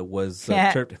 was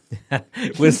turfed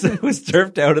was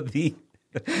turfed out of the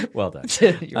well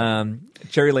done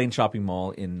Cherry Lane Shopping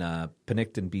Mall in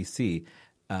Penticton, BC.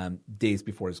 Days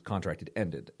before his contract had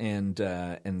ended, and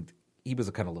he was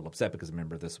kind of a little upset because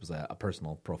remember this was a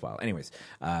personal profile. Anyways,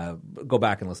 go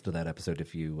back and listen to that episode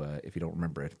if you don't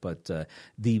remember it. But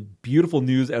the beautiful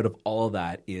news out of all of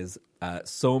that is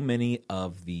so many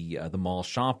of the mall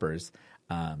shoppers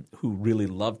who really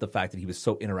loved the fact that he was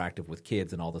so interactive with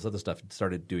kids and all this other stuff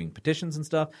started doing petitions and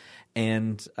stuff,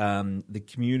 and the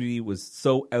community was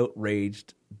so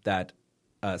outraged that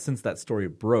since that story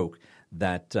broke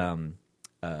that.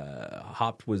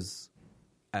 Hopt was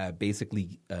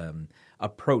basically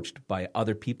approached by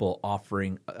other people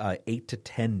offering 8 to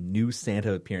 10 new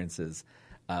Santa appearances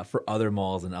for other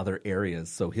malls and other areas.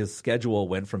 So his schedule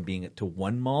went from being to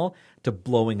one mall to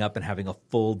blowing up and having a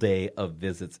full day of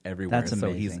visits everywhere. That's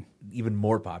amazing. So he's even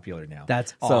more popular now.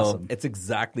 That's awesome. So it's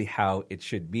exactly how it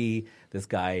should be. This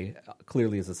guy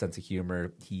clearly has a sense of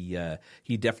humor. He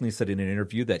definitely said in an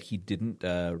interview that he didn't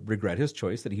regret his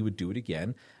choice, that he would do it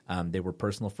again. They were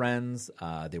personal friends.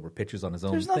 They were pictures on his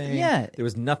own thing. There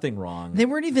was nothing wrong. They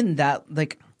weren't even that,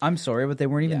 like, I'm sorry, but they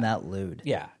weren't even that lewd.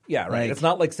 Yeah, right. Like, it's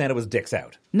not like Santa was dicks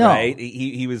out. No. Right?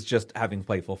 He was just having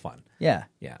playful fun. Yeah.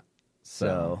 Yeah.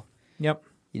 So yep.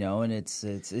 And it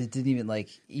didn't even, like,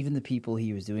 even the people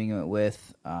he was doing it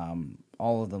with,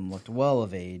 all of them looked well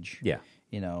of age. Yeah.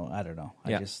 I don't know.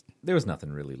 There was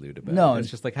nothing really lewd about No. it. It's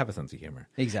just like have a sense of humor.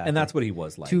 Exactly. And that's what he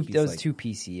was like. That was too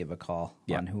PC of a call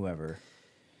on whoever.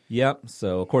 Yep.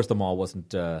 So of course the mall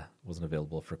wasn't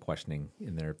available for questioning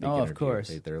in their big interview. Of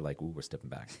course. They're like, ooh, we're stepping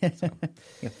back. So.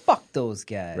 Yeah, fuck those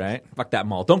guys. Right? Fuck that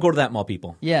mall. Don't go to that mall,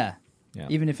 people. Yeah. Yeah.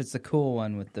 Even if it's the cool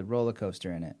one with the roller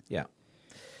coaster in it. Yeah.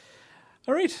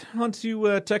 All right, on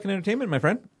to tech and entertainment, my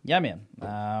friend. Yeah, man.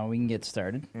 We can get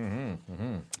started.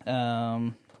 Let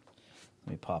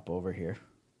me pop over here.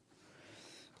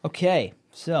 Okay,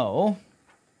 so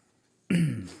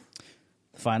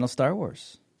final Star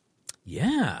Wars.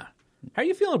 Yeah. How are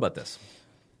you feeling about this?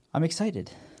 I'm excited.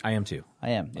 I am too.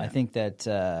 I am. Yeah. I think that...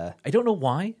 I don't know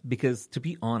why, because to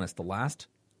be honest, the last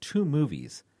 2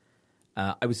 movies,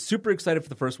 I was super excited for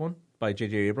the first one by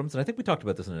J.J. Abrams, and I think we talked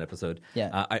about this in an episode.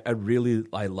 Yeah.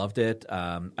 I loved it.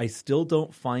 I still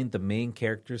don't find the main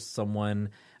character someone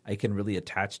I can really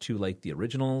attach to, like the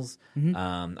originals.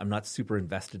 I'm not super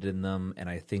invested in them, and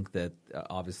I think that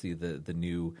obviously the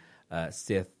new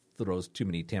Sith throws too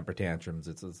many temper tantrums.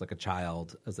 It's like a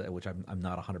child, which I'm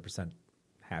not 100%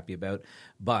 happy about.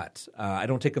 But I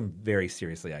don't take him very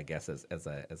seriously, I guess, as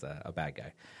a bad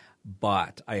guy.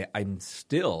 But I'm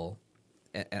still.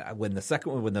 When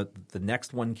the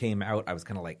next one came out, I was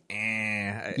kind of like,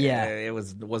 it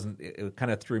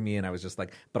kind of threw me, and I was just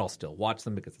like, but I'll still watch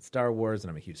them because it's Star Wars, and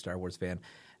I'm a huge Star Wars fan.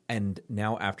 And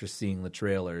now after seeing the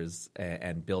trailers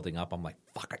and building up, I'm like,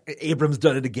 fuck, Abrams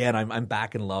done it again. I'm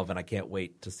back in love, and I can't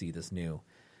wait to see this new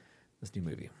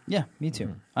movie. Yeah, me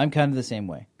too. I'm kind of the same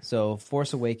way. So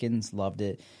Force Awakens, loved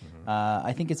it.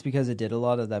 I think it's because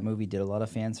that movie did a lot of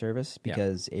fan service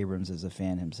because Abrams is a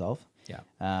fan himself. Yeah,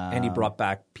 and he brought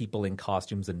back people in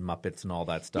costumes and Muppets and all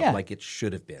that stuff like it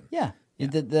should have been. Yeah.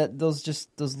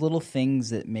 Those little things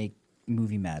that make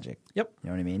movie magic. Yep. You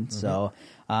know what I mean? So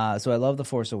I love The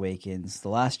Force Awakens. The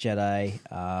Last Jedi,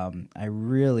 I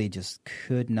really just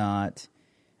could not...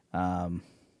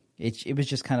 It was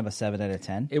just kind of a 7 out of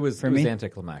 10. It was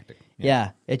anticlimactic.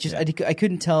 Yeah. It just I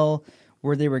couldn't tell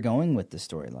where they were going with the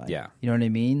storyline. Yeah. You know what I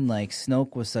mean? Like,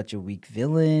 Snoke was such a weak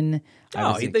villain.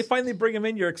 They finally bring him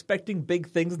in. You're expecting big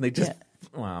things, and they just...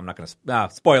 Well, I'm not going to...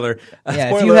 spoiler. Yeah,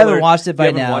 spoiler if you haven't watched it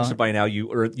by now,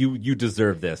 you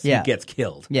deserve this. Yeah. He gets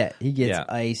killed. Yeah, he gets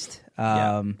iced.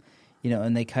 And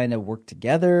they kind of work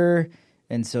together.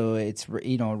 And so it's,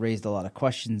 raised a lot of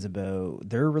questions about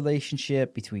their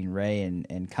relationship between Rey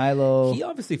and Kylo. He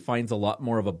obviously finds a lot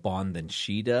more of a bond than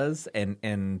she does. And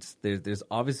there's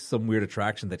obviously some weird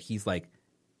attraction that he's like,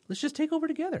 let's just take over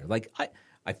together. Like,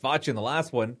 I fought you in the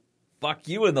last one. Fuck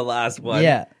you in the last one.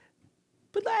 Yeah.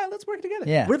 But let's work together.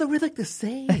 Yeah. We're like the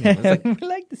same. It's like, we're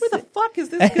like the where the fuck is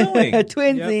this going?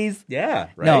 Twinsies. Yep. Yeah.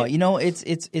 Right? No,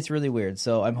 it's really weird.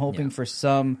 So I'm hoping for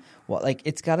some... Well, like,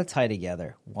 it's got to tie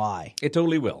together. Why? It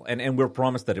totally will. And we're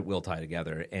promised that it will tie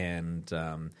together. And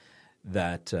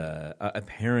that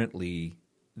apparently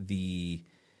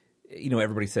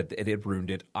everybody said that it ruined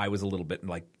it. I was a little bit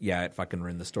like, it fucking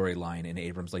ruined the storyline. And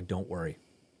Abrams like, don't worry.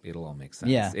 It'll all make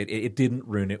sense. Yeah. It didn't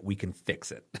ruin it. We can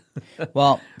fix it.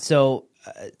 Well, so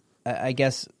I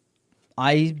guess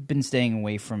I've been staying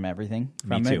away from everything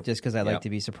from it just because I like to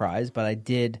be surprised. But I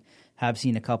did have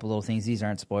seen a couple little things. These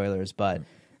aren't spoilers, but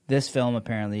this film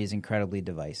apparently is incredibly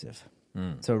divisive.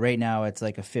 So right now it's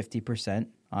like a 50%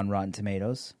 on Rotten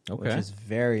Tomatoes, which is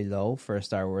very low for a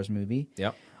Star Wars movie.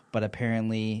 Yep. But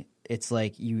apparently it's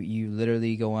like you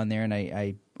literally go on there, and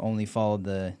I only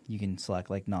followed you can select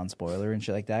like non-spoiler and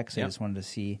shit like that because I just wanted to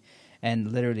see.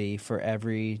 And literally for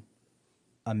every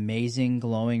amazing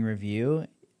glowing review,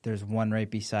 there's one right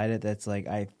beside it that's like,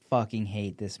 I fucking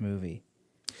hate this movie.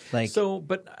 Like,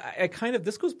 but I kind of,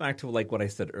 this goes back to like what I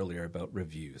said earlier about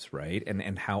reviews, right?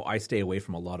 And how I stay away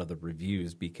from a lot of the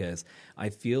reviews because I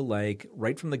feel like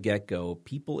right from the get-go,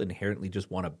 people inherently just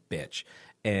want to bitch.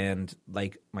 And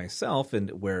like myself,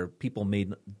 and where people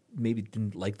maybe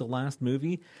didn't like the last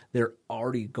movie, they're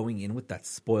already going in with that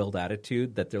spoiled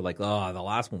attitude that they're like, oh, the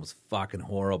last one was fucking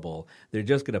horrible. They're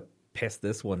just going to piss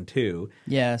this one too.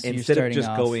 Yeah, so instead you're of just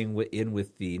off. going in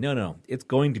with the no, it's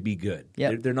going to be good.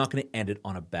 Yep. They're not going to end it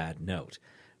on a bad note,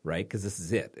 right? Because this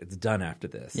is it. It's done after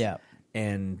this. Yeah.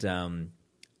 And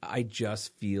I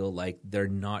just feel like they're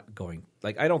not going.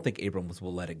 Like, I don't think Abrams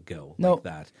will let it go like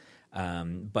that.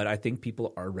 But I think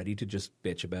people are ready to just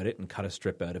bitch about it and cut a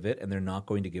strip out of it, and they're not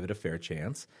going to give it a fair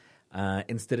chance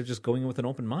instead of just going with an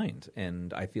open mind.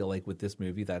 And I feel like with this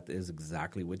movie, that is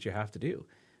exactly what you have to do.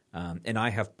 And I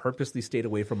have purposely stayed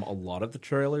away from a lot of the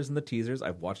trailers and the teasers.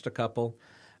 I've watched a couple,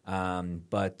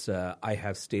 but I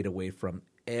have stayed away from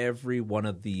every one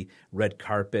of the red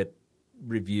carpet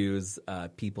reviews,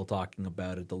 people talking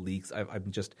about it, the leaks.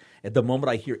 I'm just, at the moment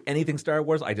I hear anything Star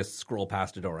Wars, I just scroll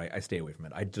past it or I stay away from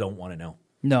it. I don't want to know.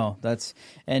 No, that's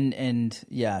and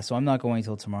yeah. So I'm not going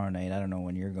till tomorrow night. I don't know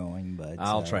when you're going, but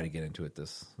I'll try to get into it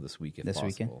this week if possible.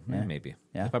 Weekend? Yeah. Maybe,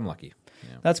 if I'm lucky.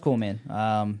 Yeah. That's cool, man.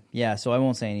 So I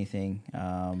won't say anything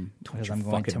because I'm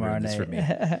going tomorrow night. For me.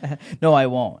 No, I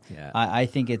won't. Yeah. I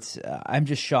think it's. I'm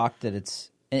just shocked that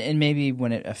it's. And maybe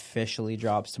when it officially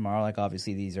drops tomorrow, like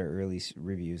obviously these are early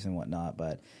reviews and whatnot,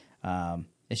 but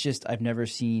it's just I've never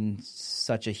seen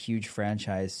such a huge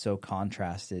franchise so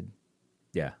contrasted.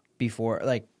 Yeah. Before,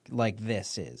 like this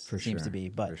seems to be,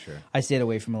 but sure. I stayed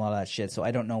away from a lot of that shit, so I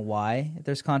don't know why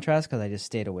there's contrast because I just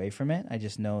stayed away from it. I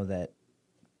just know that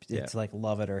it's like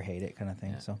love it or hate it kind of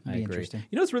thing. So it'd be interesting.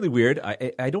 You know, it's really weird.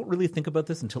 I don't really think about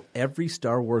this until every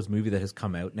Star Wars movie that has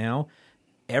come out now.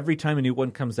 Every time a new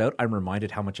one comes out, I'm reminded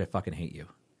how much I fucking hate you.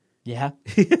 Yeah.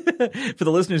 For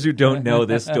the listeners who don't know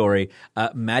this story,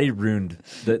 Matty ruined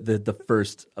the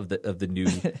first of the new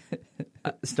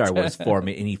Star Wars for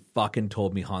me, and he fucking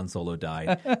told me Han Solo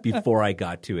died before I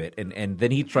got to it, and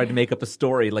then he tried to make up a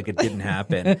story like it didn't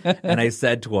happen, and I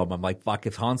said to him, I'm like, fuck,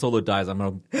 if Han Solo dies, I'm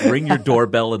gonna ring your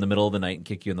doorbell in the middle of the night and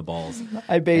kick you in the balls.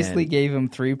 I basically gave him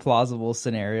 3 plausible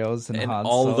scenarios, and Han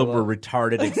all Solo. of them were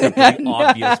retarded except for the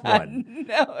obvious one.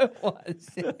 No, it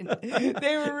wasn't.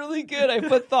 They were really good. I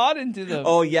put thought into them.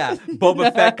 Oh yeah,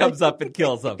 Boba Fett comes up and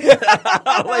kills him.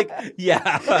 Like,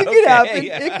 yeah, it could happen.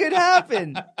 It could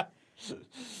happen.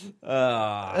 It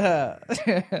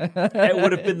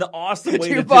would have been the awesome way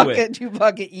to do it.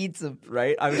 Chewbacca eats him.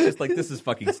 Right? I was just like, this is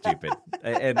fucking stupid.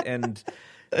 And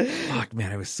fuck,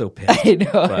 man, I was so pissed. I know.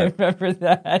 I remember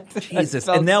that. Jesus.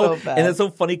 And now, so bad. and it's so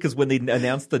funny because when they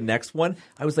announced the next one,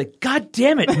 I was like, God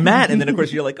damn it, Matt. And then, of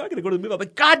course, you're like, oh, I'm going to go to the movie. I'm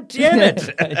like, God damn it.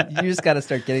 You just got to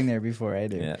start getting there before I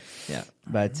do. Yeah.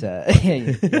 But,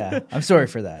 yeah, I'm sorry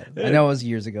for that. I know it was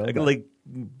years ago. I could, like,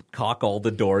 caulk all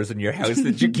the doors in your house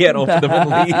that you can't open them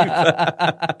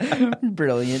and leave.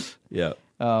 Brilliant. Yeah.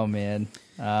 Oh, man.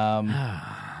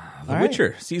 The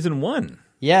Witcher, season 1.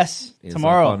 Yes, is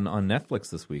tomorrow on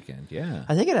Netflix this weekend. Yeah,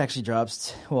 I think it actually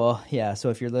drops. Well, yeah. So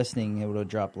if you're listening, it would have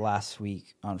dropped last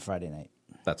week on Friday night.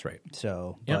 That's right.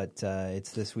 So, Yep. but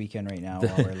it's this weekend right now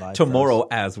while we're live. Tomorrow,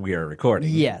 as we are recording.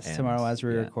 Yes, And, tomorrow as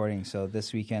we're recording. So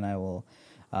this weekend I will.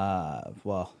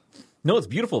 No, it's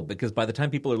beautiful because by the time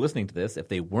people are listening to this, if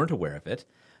they weren't aware of it,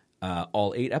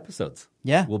 all 8 episodes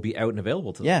will be out and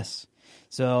available to them. Yes.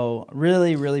 So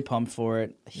really, really pumped for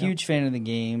it. Huge fan of the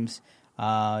games.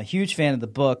 Huge fan of the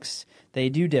books. They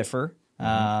do differ.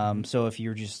 So if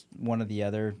you're just one or the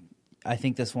other, I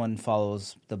think this one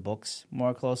follows the books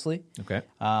more closely. Okay.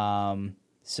 But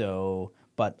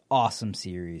awesome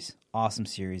series. Awesome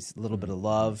series. A little bit of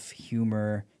love,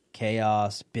 humor,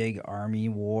 chaos, big army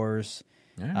wars.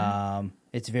 Right.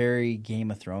 It's very Game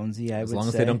of Thronesy, I would say. As long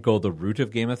as they don't go the route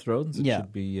of Game of Thrones, it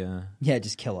should be...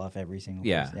 just kill off every single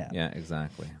person. Yeah,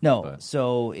 exactly. No,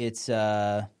 so it's...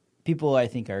 people, I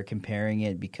think, are comparing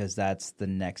it because that's the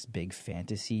next big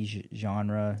fantasy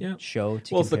genre show to compare it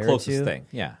to. Well, it's the closest thing,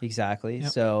 yeah. Exactly.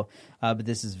 Yep. So, but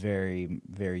this is very,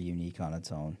 very unique on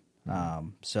its own.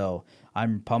 So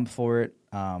I'm pumped for it.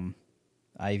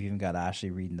 I've even got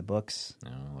Ashley reading the books.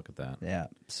 Oh, look at that. Yeah.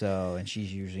 So, and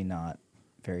she's usually not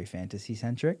very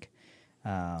fantasy-centric.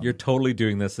 You're totally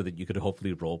doing this so that you could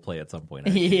hopefully role play at some point.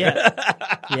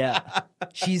 Yeah.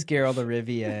 She's Geralt of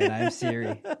Rivia, and I'm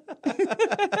Ciri.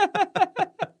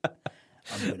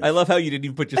 I love how you didn't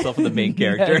even put yourself in the main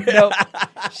character. Nope.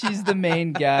 She's the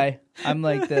main guy. I'm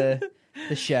like the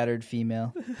shattered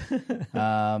female.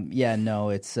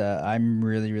 It's I'm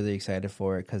really, really excited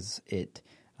for it because it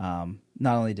not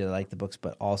only did I like the books,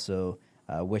 but also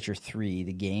Witcher 3,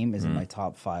 the game, is in my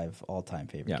top 5 all-time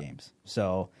favorite games.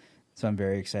 So I'm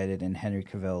very excited, and Henry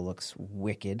Cavill looks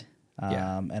wicked.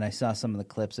 And I saw some of the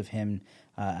clips of him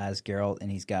as Geralt, and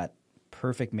he's got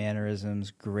perfect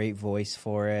mannerisms, great voice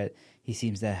for it. He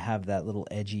seems to have that little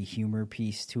edgy humor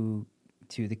piece to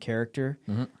the character,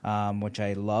 which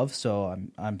I love. So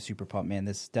I'm super pumped, man.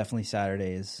 This definitely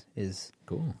Saturday is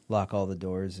cool. Lock all the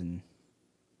doors and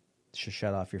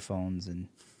shut off your phones and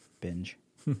binge.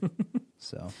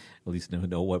 So at least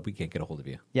know what we can't get a hold of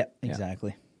you. Yeah,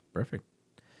 exactly. Perfect.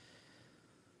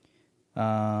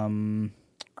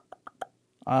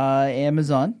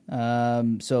 Amazon.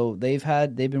 So they've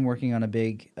been working on a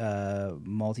big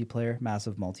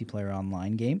massive multiplayer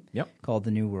online game called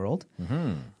The New World.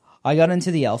 Mm-hmm. I got into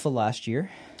the alpha last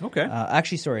year. Okay.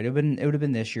 Actually, sorry, it would have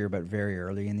been this year, but very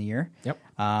early in the year. Yep.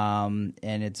 And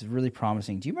it's really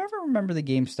promising. Do you remember the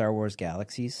game Star Wars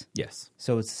Galaxies? Yes.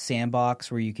 So it's a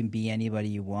sandbox where you can be anybody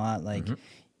you want. Like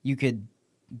you could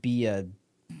be a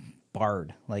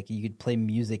bard, like you could play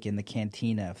music in the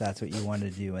cantina if that's what you want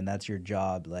to do, and that's your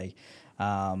job. Like,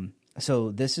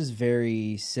 so this is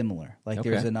very similar. Like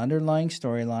there's an underlying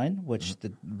storyline, which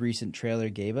the recent trailer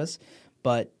gave us,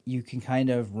 but you can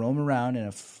kind of roam around in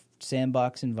a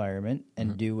sandbox environment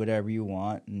and do whatever you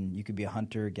want. And you could be a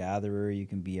hunter, gatherer, you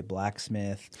can be a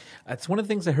blacksmith. That's one of the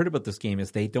things I heard about this game is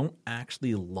they don't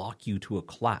actually lock you to a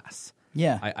class.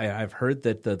 Yeah. I've heard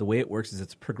that the way it works is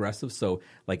it's progressive. So,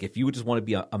 like, if you just want to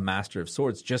be a master of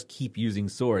swords, just keep using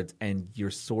swords, and your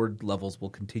sword levels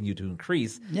will continue to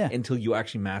increase until you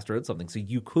actually master out something. So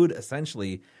you could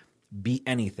essentially be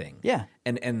anything. Yeah.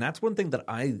 And that's one thing that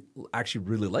I actually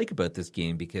really like about this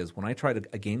game, because when I try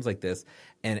games like this,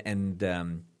 and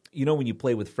when you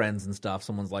play with friends and stuff,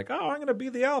 someone's like, oh, I'm going to be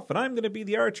the elf, and I'm going to be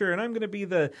the archer, and I'm going to be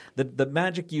the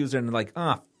magic user, and like,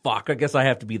 fuck, I guess I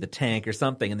have to be the tank or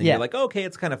something. And then you're like, okay,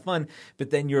 it's kind of fun, but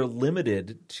then you're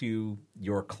limited to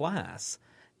your class.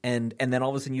 And then all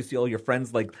of a sudden you see all your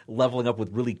friends like leveling up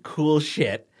with really cool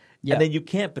shit. Yeah. And then you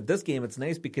can't. But this game, it's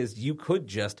nice because you could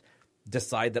just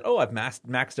decide that, I've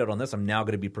maxed out on this. I'm now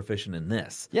going to be proficient in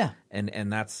this. Yeah.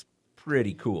 And that's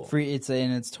pretty cool.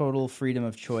 It's total freedom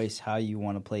of choice how you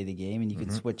want to play the game, and you can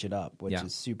switch it up, which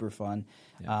is super fun.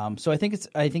 Yeah. So I think it's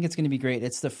going to be great.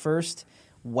 It's the first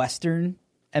Western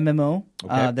MMO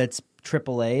that's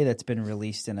AAA that's been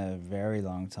released in a very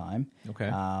long time.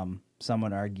 Okay. Some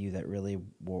would argue that really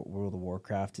World of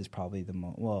Warcraft is probably the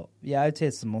most... Well, yeah, I'd say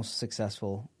it's the most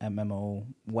successful MMO,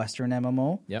 Western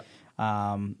MMO. Yep.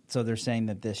 So they're saying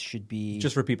that this should be...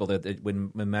 Just for people, that when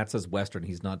Matt says Western,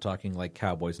 he's not talking like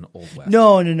cowboys in Old West.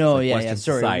 No. Like yeah, Western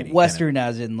sorry. society, Western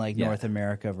as in like North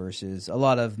America versus... A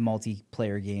lot of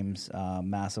multiplayer games,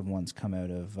 massive ones come out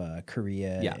of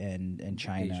Korea and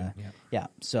China. Asia, yeah.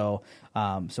 So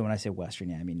when I say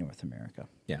Western, I mean North America.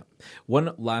 Yeah.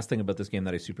 One last thing about this game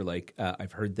that I super like,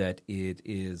 I've heard that it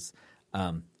is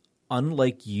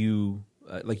unlike you,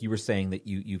 like you were saying that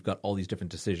you've got all these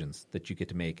different decisions that you get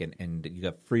to make and you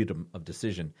got freedom of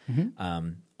decision. Mm-hmm.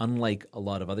 Unlike a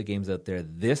lot of other games out there,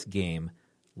 this game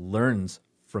learns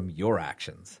from your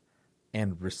actions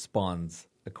and responds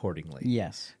accordingly.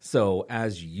 Yes. So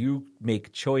as you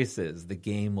make choices, the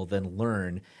game will then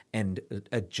learn and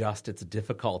adjust its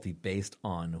difficulty based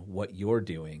on what you're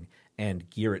doing and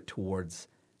gear it towards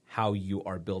how you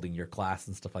are building your class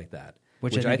and stuff like that.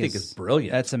 Which I think is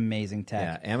brilliant. That's amazing tech.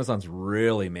 Yeah, Amazon's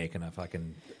really making a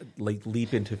fucking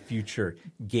leap into future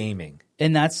gaming.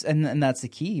 And that's the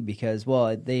key because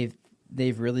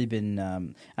they've really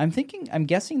been I'm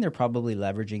guessing they're probably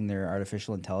leveraging their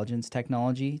artificial intelligence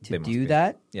technology to do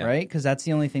that, right? Because that's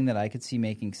the only thing that I could see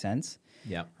making sense.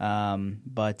 Yeah.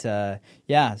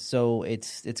 So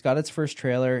it's got its first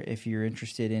trailer. If you're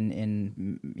interested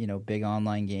in big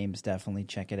online games, definitely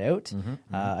check it out. Mm-hmm,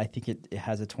 I think it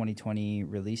has a 2020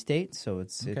 release date, so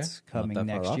it's coming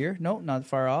next year. No, not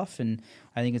far off, and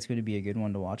I think it's going to be a good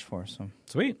one to watch for. So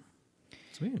sweet.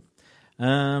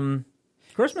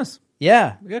 Christmas.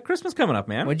 Yeah. We got Christmas coming up,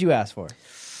 man. What'd you ask for?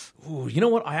 Ooh, you know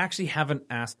what? I actually haven't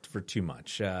asked for too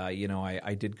much.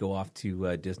 I did go off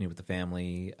to Disney with the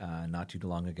family not too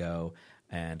long ago,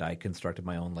 and I constructed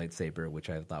my own lightsaber,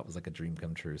 which I thought was like a dream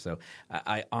come true. So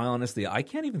I honestly, I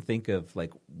can't even think of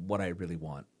like what I really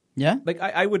want. Yeah? Like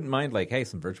I wouldn't mind like, hey,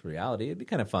 some virtual reality. It'd be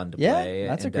kind of fun to play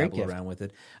that's and a great dabble gift. around with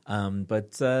it.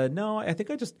 No, I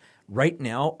think right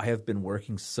now I have been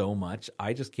working so much.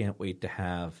 I just can't wait to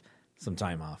have some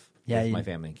time off. With my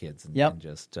family and kids, and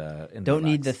just don't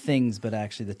need the things, but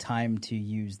actually the time to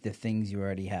use the things you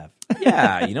already have.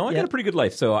 Yeah, I got a pretty good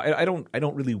life, so I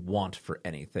don't really want for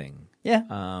anything. Yeah.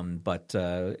 I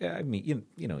mean,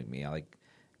 you know me, I like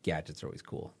gadgets are always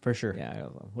cool For sure. Yeah.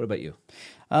 What about you?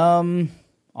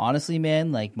 Honestly,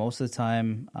 man, like most of the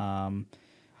time,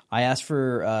 I asked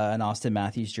for an Austin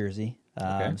Matthews jersey.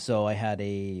 So I had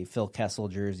a Phil Kessel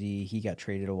jersey. He got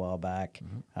traded a while back.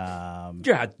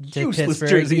 Useless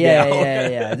jersey now.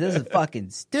 Yeah. This is fucking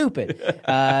stupid.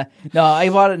 No, I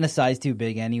bought it in a size too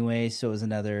big anyway, so it was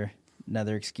another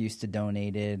excuse to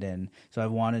donate it. And so I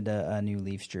wanted a new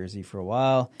Leafs jersey for a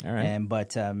while. All right.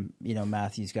 But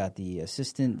Matthews got the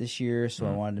assistant this year, so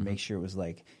I wanted to make sure it was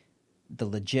like the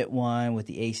legit one with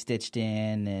the A stitched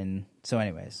in. And so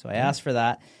anyways, so I asked for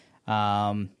that.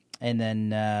 And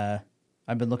then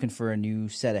I've been looking for a new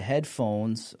set of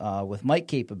headphones with mic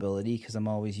capability because I'm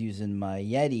always using my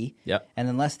Yeti. Yep. And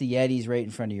unless the Yeti's right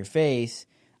in front of your face,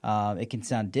 it can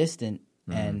sound distant.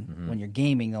 And when you're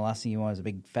gaming, the last thing you want is a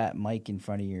big fat mic in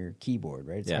front of your keyboard,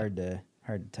 right? It's hard to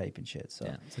type and shit.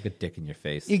 So it's like a dick in your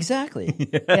face. Exactly.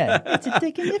 Yeah, it's a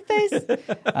dick in your face.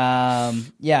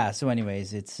 So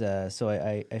anyways, it's so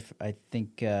I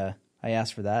think I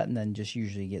asked for that, and then just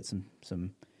usually get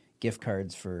some gift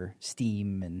cards for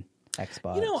Steam and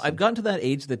Xbox. I've gotten to that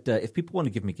age that if people want to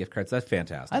give me gift cards, that's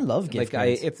fantastic. I love gift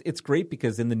cards. It's great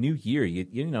because in the new year,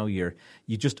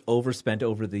 you just overspent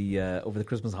over the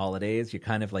Christmas holidays. You're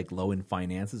kind of like low in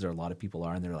finances, or a lot of people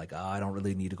are, and they're like, I don't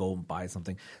really need to go and buy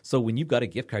something. So when you've got a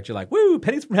gift card, you're like, woo,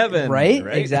 pennies from heaven, right?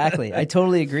 Exactly. I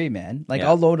totally agree, man. Like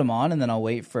I'll load them on, and then I'll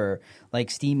wait for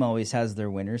Steam always has their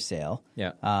winter sale.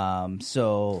 Yeah.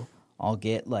 So I'll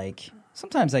get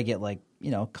sometimes I get a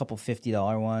couple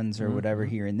 $50 ones or whatever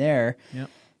here and there. Yep.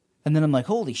 And then I'm like,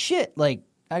 holy shit, I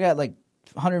got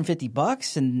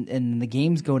 $150 and the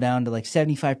games go down to like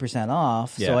 75%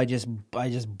 off. Yeah. So I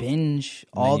just binge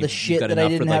all the shit got that I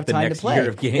enough for, didn't like, have the time to next play. year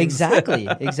of games.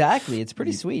 Exactly. It's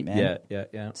pretty sweet, man.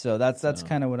 Yeah. So that's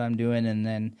kind of what I'm doing, and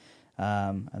then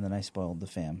I spoiled the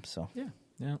fam. So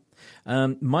Yeah.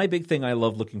 My big thing I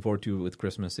love looking forward to with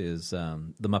Christmas is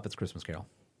the Muppets Christmas Carol.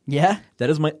 yeah,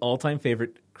 That is my all-time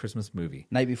favorite Christmas movie.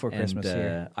 Night Before Christmas And,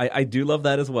 here. I do love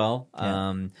that as well.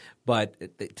 Yeah.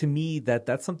 But to me,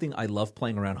 that's something I love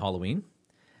playing around Halloween.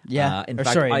 Yeah. In Or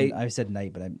fact, sorry, I said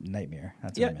night, but Nightmare.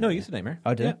 That's what I meant. no, you said Nightmare.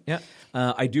 Oh, did yeah,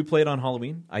 yeah. I do play it on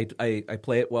Halloween. I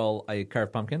play it while I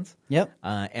carve pumpkins. Yep.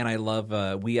 And I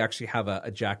love. We actually have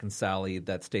a Jack and Sally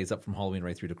that stays up from Halloween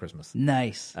right through to Christmas.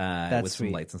 Nice. That's with sweet.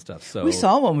 some lights and stuff. So We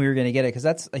saw when we were going to get it because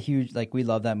that's a huge, like, we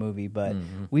love that movie, but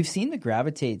Mm-hmm. we've seen the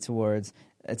gravitate towards,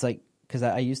 it's like, because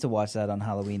I used to watch that on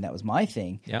Halloween. That was my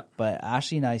thing. Yeah. But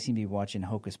Ashley and I seem to be watching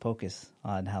Hocus Pocus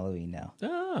on Halloween now.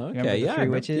 Oh, okay. Remember the Yeah, Three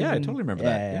Witches yeah, I and- totally remember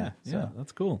Yeah, that. yeah. Yeah, So-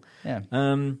 that's cool. Yeah.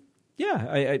 I'm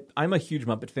a huge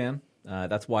Muppet fan.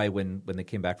 That's why when they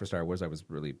came back for Star Wars, I was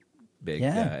really big,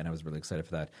 Yeah. and I was really excited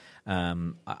for that.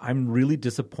 I'm really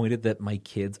disappointed that my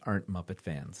kids aren't Muppet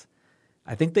fans.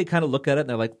 I think they kind of look at it and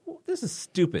they're like, well, "This is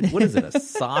stupid. What is it? A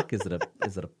sock? Is it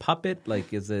a puppet?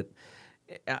 Like, is it?"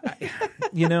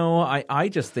 I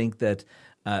just think that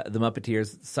the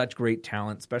Muppeteers, such great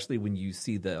talent, especially when you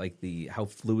see how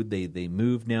fluid they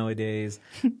move nowadays.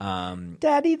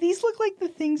 Daddy, these look like the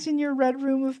things in your red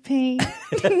room of paint.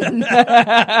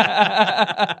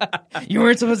 You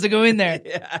weren't supposed to go in there.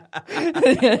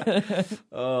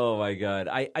 Oh my God.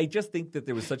 I just think that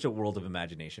there was such a world of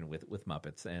imagination with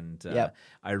Muppets, and Yep.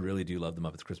 I really do love the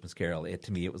Muppets Christmas Carol.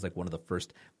 To me, it was like one of the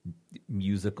first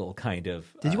musical kind of.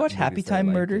 Did you watch movies Happy that I Time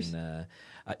liked, Murders? and,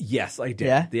 yes, I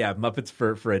did. Yeah? Muppets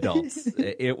for adults.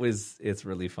 It's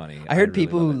really funny. I heard really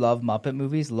people who love love Muppet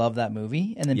movies love that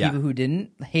movie, and then Yeah. people who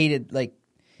didn't hated, like,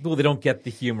 Well, they don't get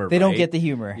the humor. they don't right? get the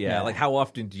humor. Yeah, like how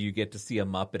often do you get to see a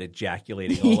Muppet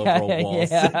ejaculating all Yeah, over a wall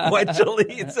yeah.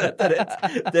 sequentially so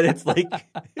that it's like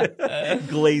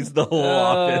glazed the whole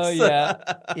Oh, office?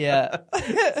 yeah.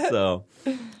 So,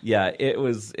 yeah, it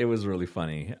was really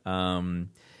funny.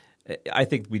 I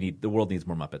think the world needs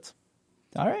more Muppets.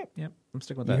 All right. Yeah, I'm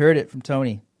sticking with You that. heard it from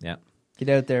Tony. Yeah. Get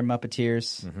out there,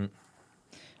 Muppeteers. Mm-hmm.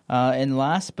 And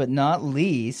last but not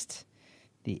least,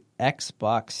 the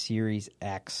Xbox Series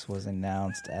X was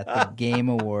announced at the Game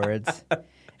Awards.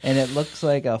 And it looks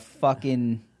like a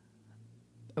fucking...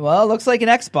 Well, it looks like an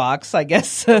Xbox, I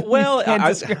guess. Well, you can't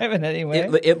describe it anyway.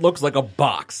 It looks like a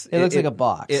box. It looks like a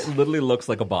box. It literally looks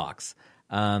like a box.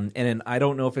 And then I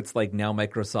don't know if it's like now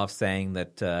Microsoft saying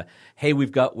that, hey,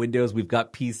 we've got Windows, we've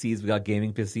got PCs, we've got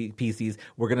gaming PCs.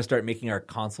 We're going to start making our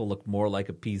console look more like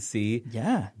a PC.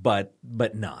 Yeah. But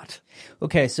not.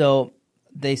 Okay, so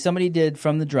somebody did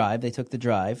from the drive. They took the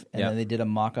drive, and Yeah. then they did a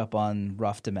mock-up on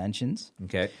rough dimensions.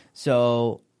 Okay.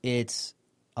 So it's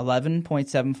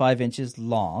 11.75 inches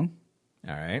long,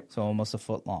 All right. so almost a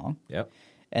foot long. Yep.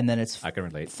 And then it's I can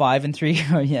relate. 5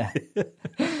 3/4. Yeah,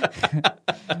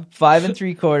 5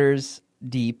 3/4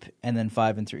 deep, and then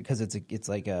 5 3 because it's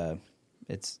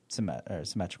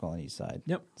symmetrical on each side.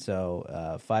 Yep.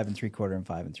 So 5 3/4 and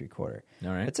 5 3/4.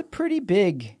 All right. It's a pretty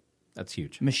big That's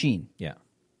huge. machine. Yeah.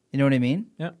 You know what I mean?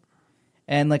 Yep.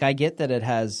 And like I get that it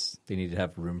has. They need to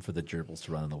have room for the gerbils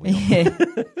to run on the wheel.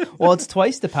 Well, it's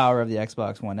twice the power of the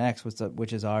Xbox One X,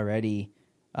 which is already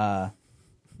vastly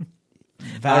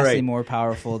right. more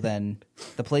powerful than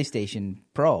the PlayStation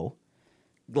Pro.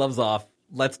 Gloves off.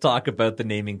 Let's talk about the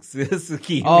naming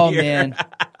scheme Oh here. man,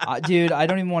 dude, I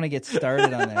don't even want to get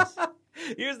started on this.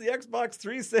 Here's the Xbox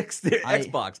 360,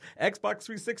 Xbox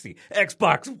 360,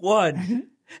 Xbox One,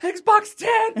 Xbox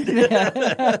 10.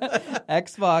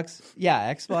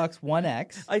 Xbox One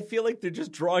X. I feel like they're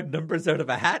just drawing numbers out of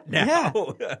a hat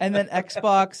now. Yeah, and then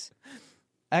Xbox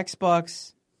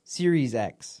Series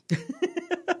X.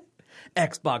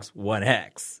 Xbox One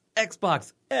X,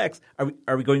 Xbox X.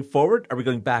 Are we going forward? Are we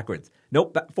going backwards?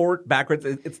 Nope, forward, backwards.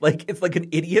 It's like an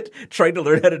idiot trying to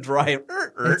learn how to drive.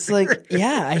 It's like,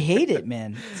 yeah, I hate it,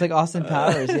 man. It's like Austin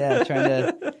Powers, yeah, trying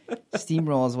to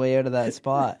steamroll his way out of that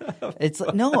spot. It's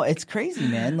like, no, it's crazy,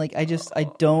 man. Like I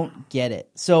don't get it.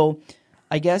 So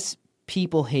I guess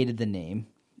people hated the name.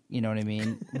 You know what I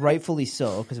mean? Rightfully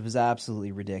so, because it was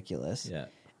absolutely ridiculous. Yeah.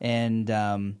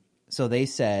 And so they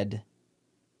said,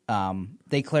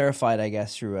 they clarified, I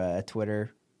guess, through a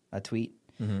tweet.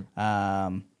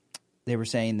 Mm-hmm. They were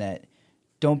saying that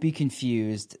don't be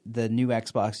confused. The new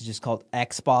Xbox is just called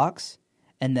Xbox,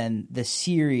 and then the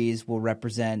series will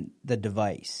represent the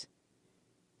device.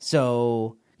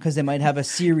 So, because they might have a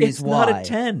Series It's Y. not a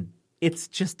 10. It's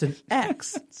just an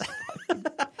X.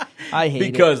 I hate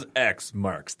it. Because X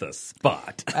marks the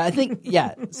spot. I think,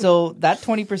 yeah. So that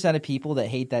 20% of people that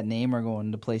hate that name are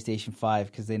going to PlayStation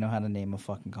 5 because they know how to name a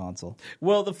fucking console.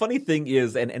 Well, the funny thing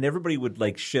is, and everybody would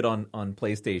like shit on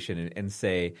PlayStation and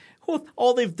say, well,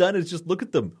 all they've done is just look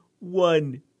at them.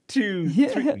 1, 2,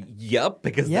 3. Yup,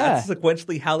 because that's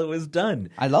sequentially how it was done.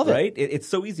 I love it. Right? It's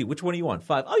so easy. Which one do you want?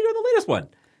 5? Oh, you're on the latest one.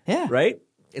 Yeah. Right?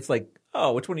 It's like,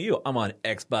 oh, which one are you? I'm on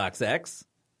Xbox X.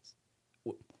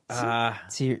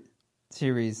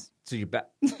 Series. So you're back.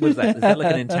 What is that? Is that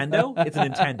like a Nintendo? It's a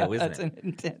Nintendo, isn't That's it? a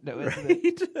Nintendo,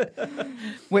 isn't it?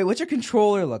 Wait, what's your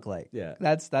controller look like? Yeah.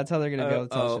 That's how they're going to be able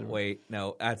to touch it. Wait.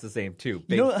 No, that's the same too.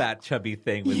 Big, fat, chubby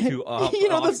thing with two off. You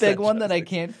know the big one that I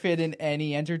can't fit in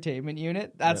any entertainment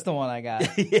unit? That's the one I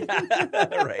got. Yeah,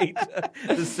 right.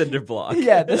 The cinder block.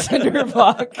 Yeah, the cinder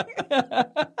block.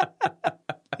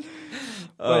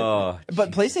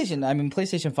 But PlayStation,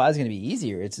 PlayStation 5 is going to be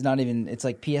easier. It's not even, it's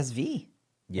like PSV.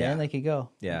 Yeah, they could go.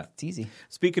 Yeah. It's easy.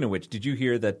 Speaking of which, did you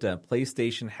hear that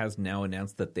PlayStation has now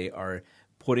announced that they are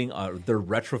putting they're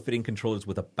retrofitting controllers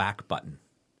with a back button?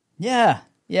 Yeah.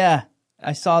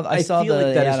 I saw like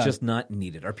that is just not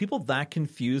needed. Are people that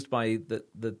confused by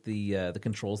the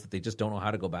controls that they just don't know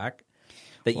how to go back?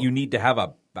 That you need to have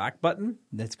a back button?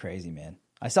 That's crazy, man.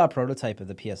 I saw a prototype of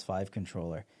the PS5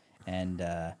 controller, and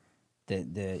the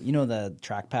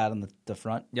trackpad on the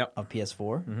front of PS4.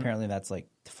 Mm-hmm. Apparently, that's like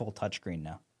full touchscreen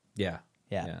now. Yeah.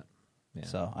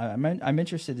 So I'm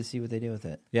interested to see what they do with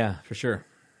it. Yeah, for sure.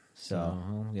 So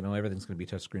everything's going to be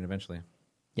touchscreen eventually.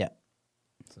 Yeah.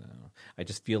 So I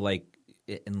just feel like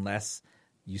unless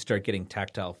you start getting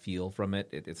tactile feel from it,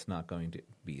 it's not going to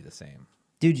be the same.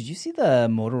 Dude, did you see the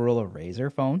Motorola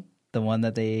Razr phone? The one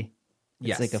that it's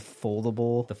Yes. like a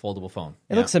foldable. The foldable phone.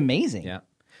 It looks amazing. Yeah.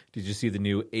 Did you see the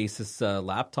new Asus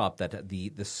laptop that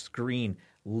the screen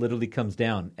literally comes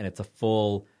down and it's a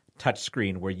full touch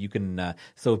screen where you can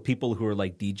so people who are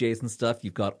like DJs and stuff,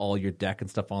 you've got all your deck and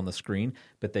stuff on the screen,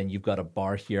 but then you've got a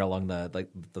bar here along the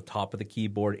top of the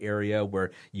keyboard area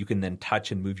where you can then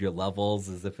touch and move your levels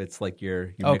as if it's like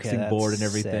your mixing board and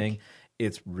everything. Sick.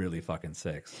 It's really fucking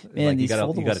sick. Man, you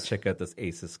got to check out this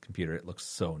Asus computer. It looks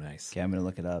so nice. Okay, I'm gonna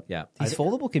look it up. Yeah, these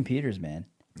foldable computers, man.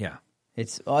 Yeah.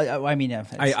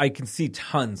 I can see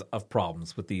tons of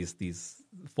problems with these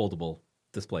foldable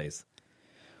displays.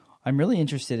 I'm really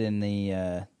interested in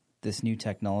the this new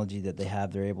technology that they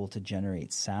have. They're able to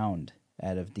generate sound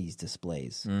out of these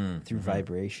displays through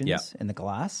vibrations in the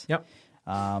glass. Yep.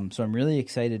 So I'm really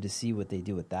excited to see what they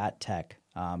do with that tech.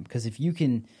 Because if you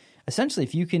can,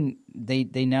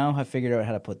 they now have figured out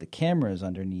how to put the cameras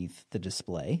underneath the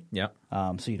display. Yep.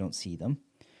 So you don't see them.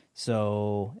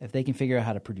 So if they can figure out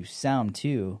how to produce sound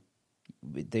too,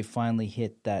 they finally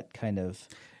hit that kind of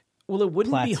Well, it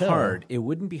wouldn't be plateau. hard. It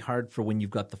wouldn't be hard for when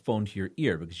you've got the phone to your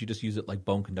ear because you just use it like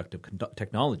bone conductive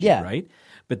technology, right?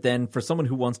 But then for someone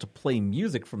who wants to play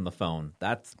music from the phone,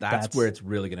 that's where it's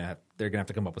really they're gonna have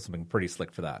to come up with something pretty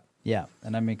slick for that. Yeah,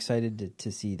 and I'm excited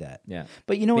to see that. Yeah,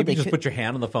 but you know what? Maybe you just put your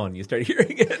hand on the phone and you start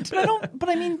hearing it. But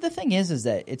I mean, the thing is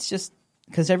that it's just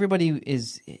because everybody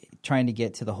is trying to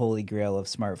get to the holy grail of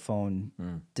smartphone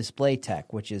display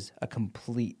tech, which is a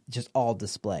complete, just all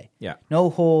display. Yeah. No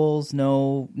holes,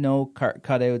 no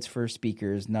cutouts for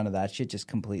speakers, none of that shit, just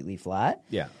completely flat.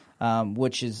 Yeah.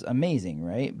 Which is amazing,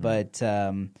 right? But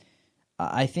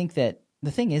I think that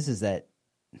the thing is that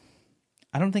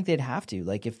I don't think they'd have to.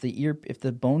 Like if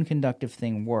the bone conductive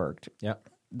thing worked,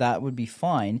 that would be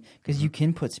fine because you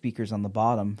can put speakers on the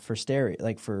bottom for stereo,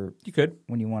 like for you could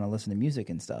when you want to listen to music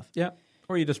and stuff. Yeah,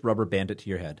 or you just rubber band it to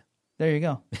your head. There you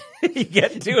go. You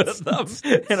get two of them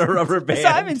in a rubber band.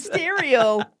 I'm in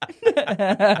stereo.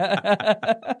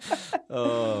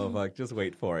 Oh fuck! Just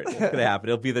wait for it. It's gonna happen.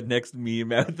 It'll be the next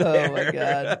meme out there. Oh my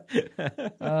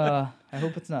god! I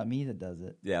hope it's not me that does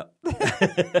it. Yeah,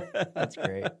 that's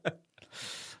great.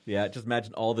 Yeah, just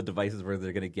imagine all the devices where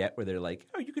they're going to get where they're like,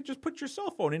 oh, you could just put your cell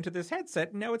phone into this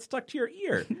headset and now it's stuck to your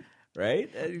ear,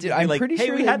 right? Dude, I'm pretty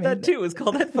sure we had that too. It's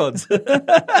called headphones.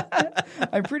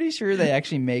 I'm pretty sure they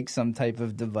actually make some type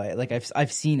of device. Like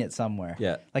I've seen it somewhere.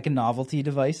 Yeah, like a novelty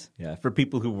device. Yeah, for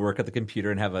people who work at the computer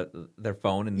and have their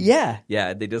phone and yeah,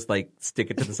 they just like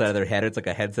stick it to the side of their head. It's like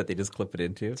a headset they just clip it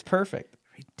into. It's perfect.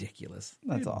 Ridiculous.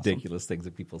 That's awesome. Ridiculous things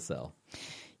that people sell.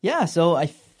 Yeah, so I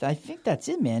think that's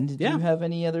it, man. Did you have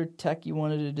any other tech you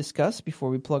wanted to discuss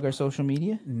before we plug our social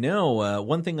media? No.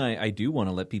 One thing I do want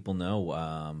to let people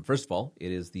know, first of all,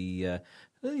 it is the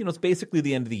it's basically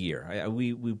the end of the year.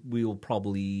 We will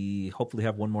probably hopefully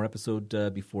have one more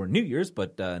episode before New Year's,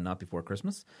 but not before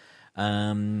Christmas.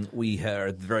 We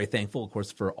are very thankful, of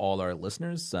course, for all our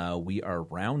listeners. We are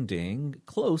rounding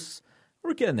close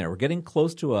We're getting there. We're getting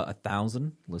close to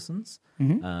 1,000 listens,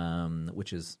 Mm-hmm.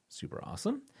 which is super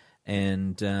awesome.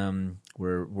 And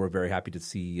we're very happy to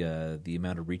see the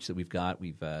amount of reach that we've got.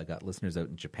 We've got listeners out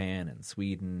in Japan and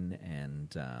Sweden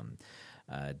and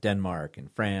Denmark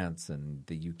and France and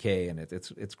the UK, and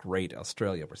it's great.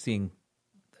 Australia. We're seeing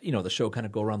the show kind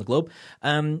of go around the globe.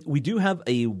 We do have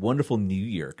a wonderful new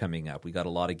year coming up. We got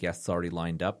a lot of guests already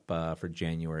lined up for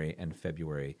January and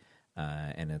February.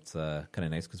 And it's kind of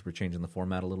nice because we're changing the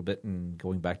format a little bit and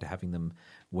going back to having them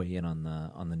weigh in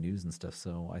on the news and stuff.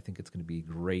 So I think it's going to be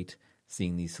great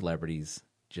seeing these celebrities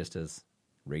just as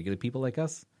regular people like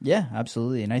us. Yeah,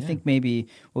 absolutely. And I think maybe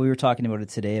we were talking about it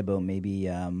today about maybe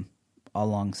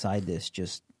alongside this,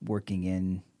 just working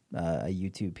in a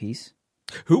YouTube piece.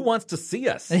 Who wants to see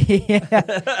us? Yeah,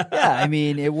 I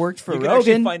mean, it worked for You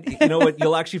can Rogan. you know what?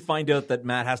 You'll actually find out that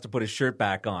Matt has to put his shirt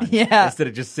back on instead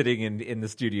of just sitting in the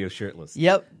studio shirtless.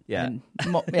 Yep. Yeah. And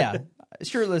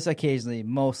shirtless occasionally,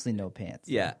 mostly no pants.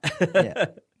 Yeah. Yeah.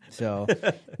 So,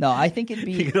 no, I think it'd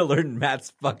be... You're going to learn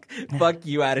Matt's fuck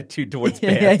you attitude towards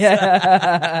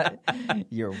pants.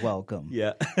 You're welcome.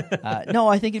 Yeah. No,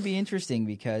 I think it'd be interesting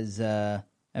because, and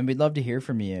we'd love to hear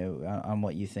from you on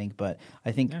what you think, but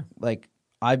I think,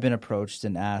 I've been approached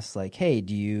and asked, hey,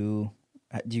 do you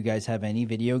guys have any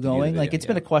video going? It's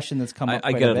been a question that's come up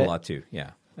I quite get a it bit. a lot too, yeah.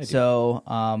 So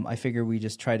I figure we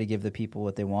just try to give the people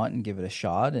what they want and give it a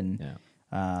shot. And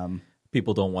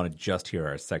people don't want to just hear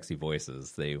our sexy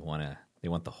voices. They want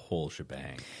the whole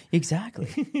shebang.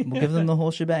 Exactly. We'll give them the whole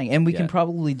shebang. And we can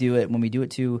probably do it when we do it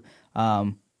too.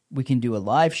 We can do a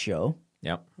live show.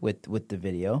 Yep. With the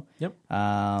video. Yep.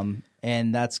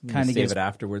 And that's kind of save it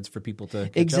afterwards for people to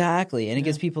catch exactly, up. And it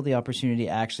gives people the opportunity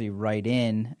to actually write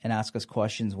in and ask us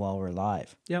questions while we're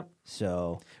live. Yep.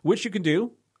 So, which you can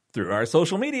do through our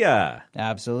social media.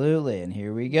 Absolutely, and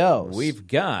here we go. We've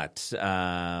got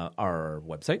our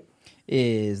website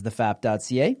is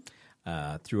thefap.ca.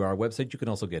 Through our website, you can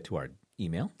also get to our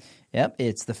email. Yep,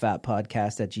 it's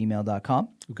thefappodcast@gmail.com.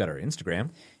 We've got our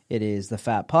Instagram. It is the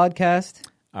Fap Podcast.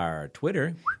 Our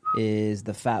Twitter is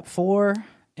the Fap4.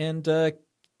 And Facebook.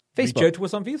 Reach out to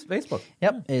us on Facebook.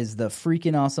 Yep, is the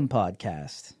Freaking Awesome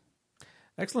Podcast.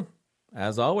 Excellent.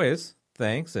 As always,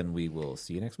 thanks, and we will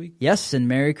see you next week. Yes, and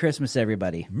Merry Christmas,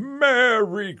 everybody.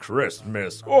 Merry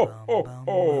Christmas. Ho, ho,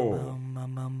 ho.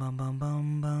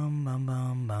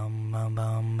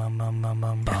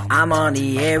 I'm on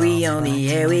the air, we on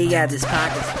the air, we got this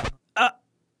podcast.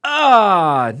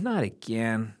 Not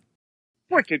again.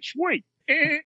 Wicked sweet.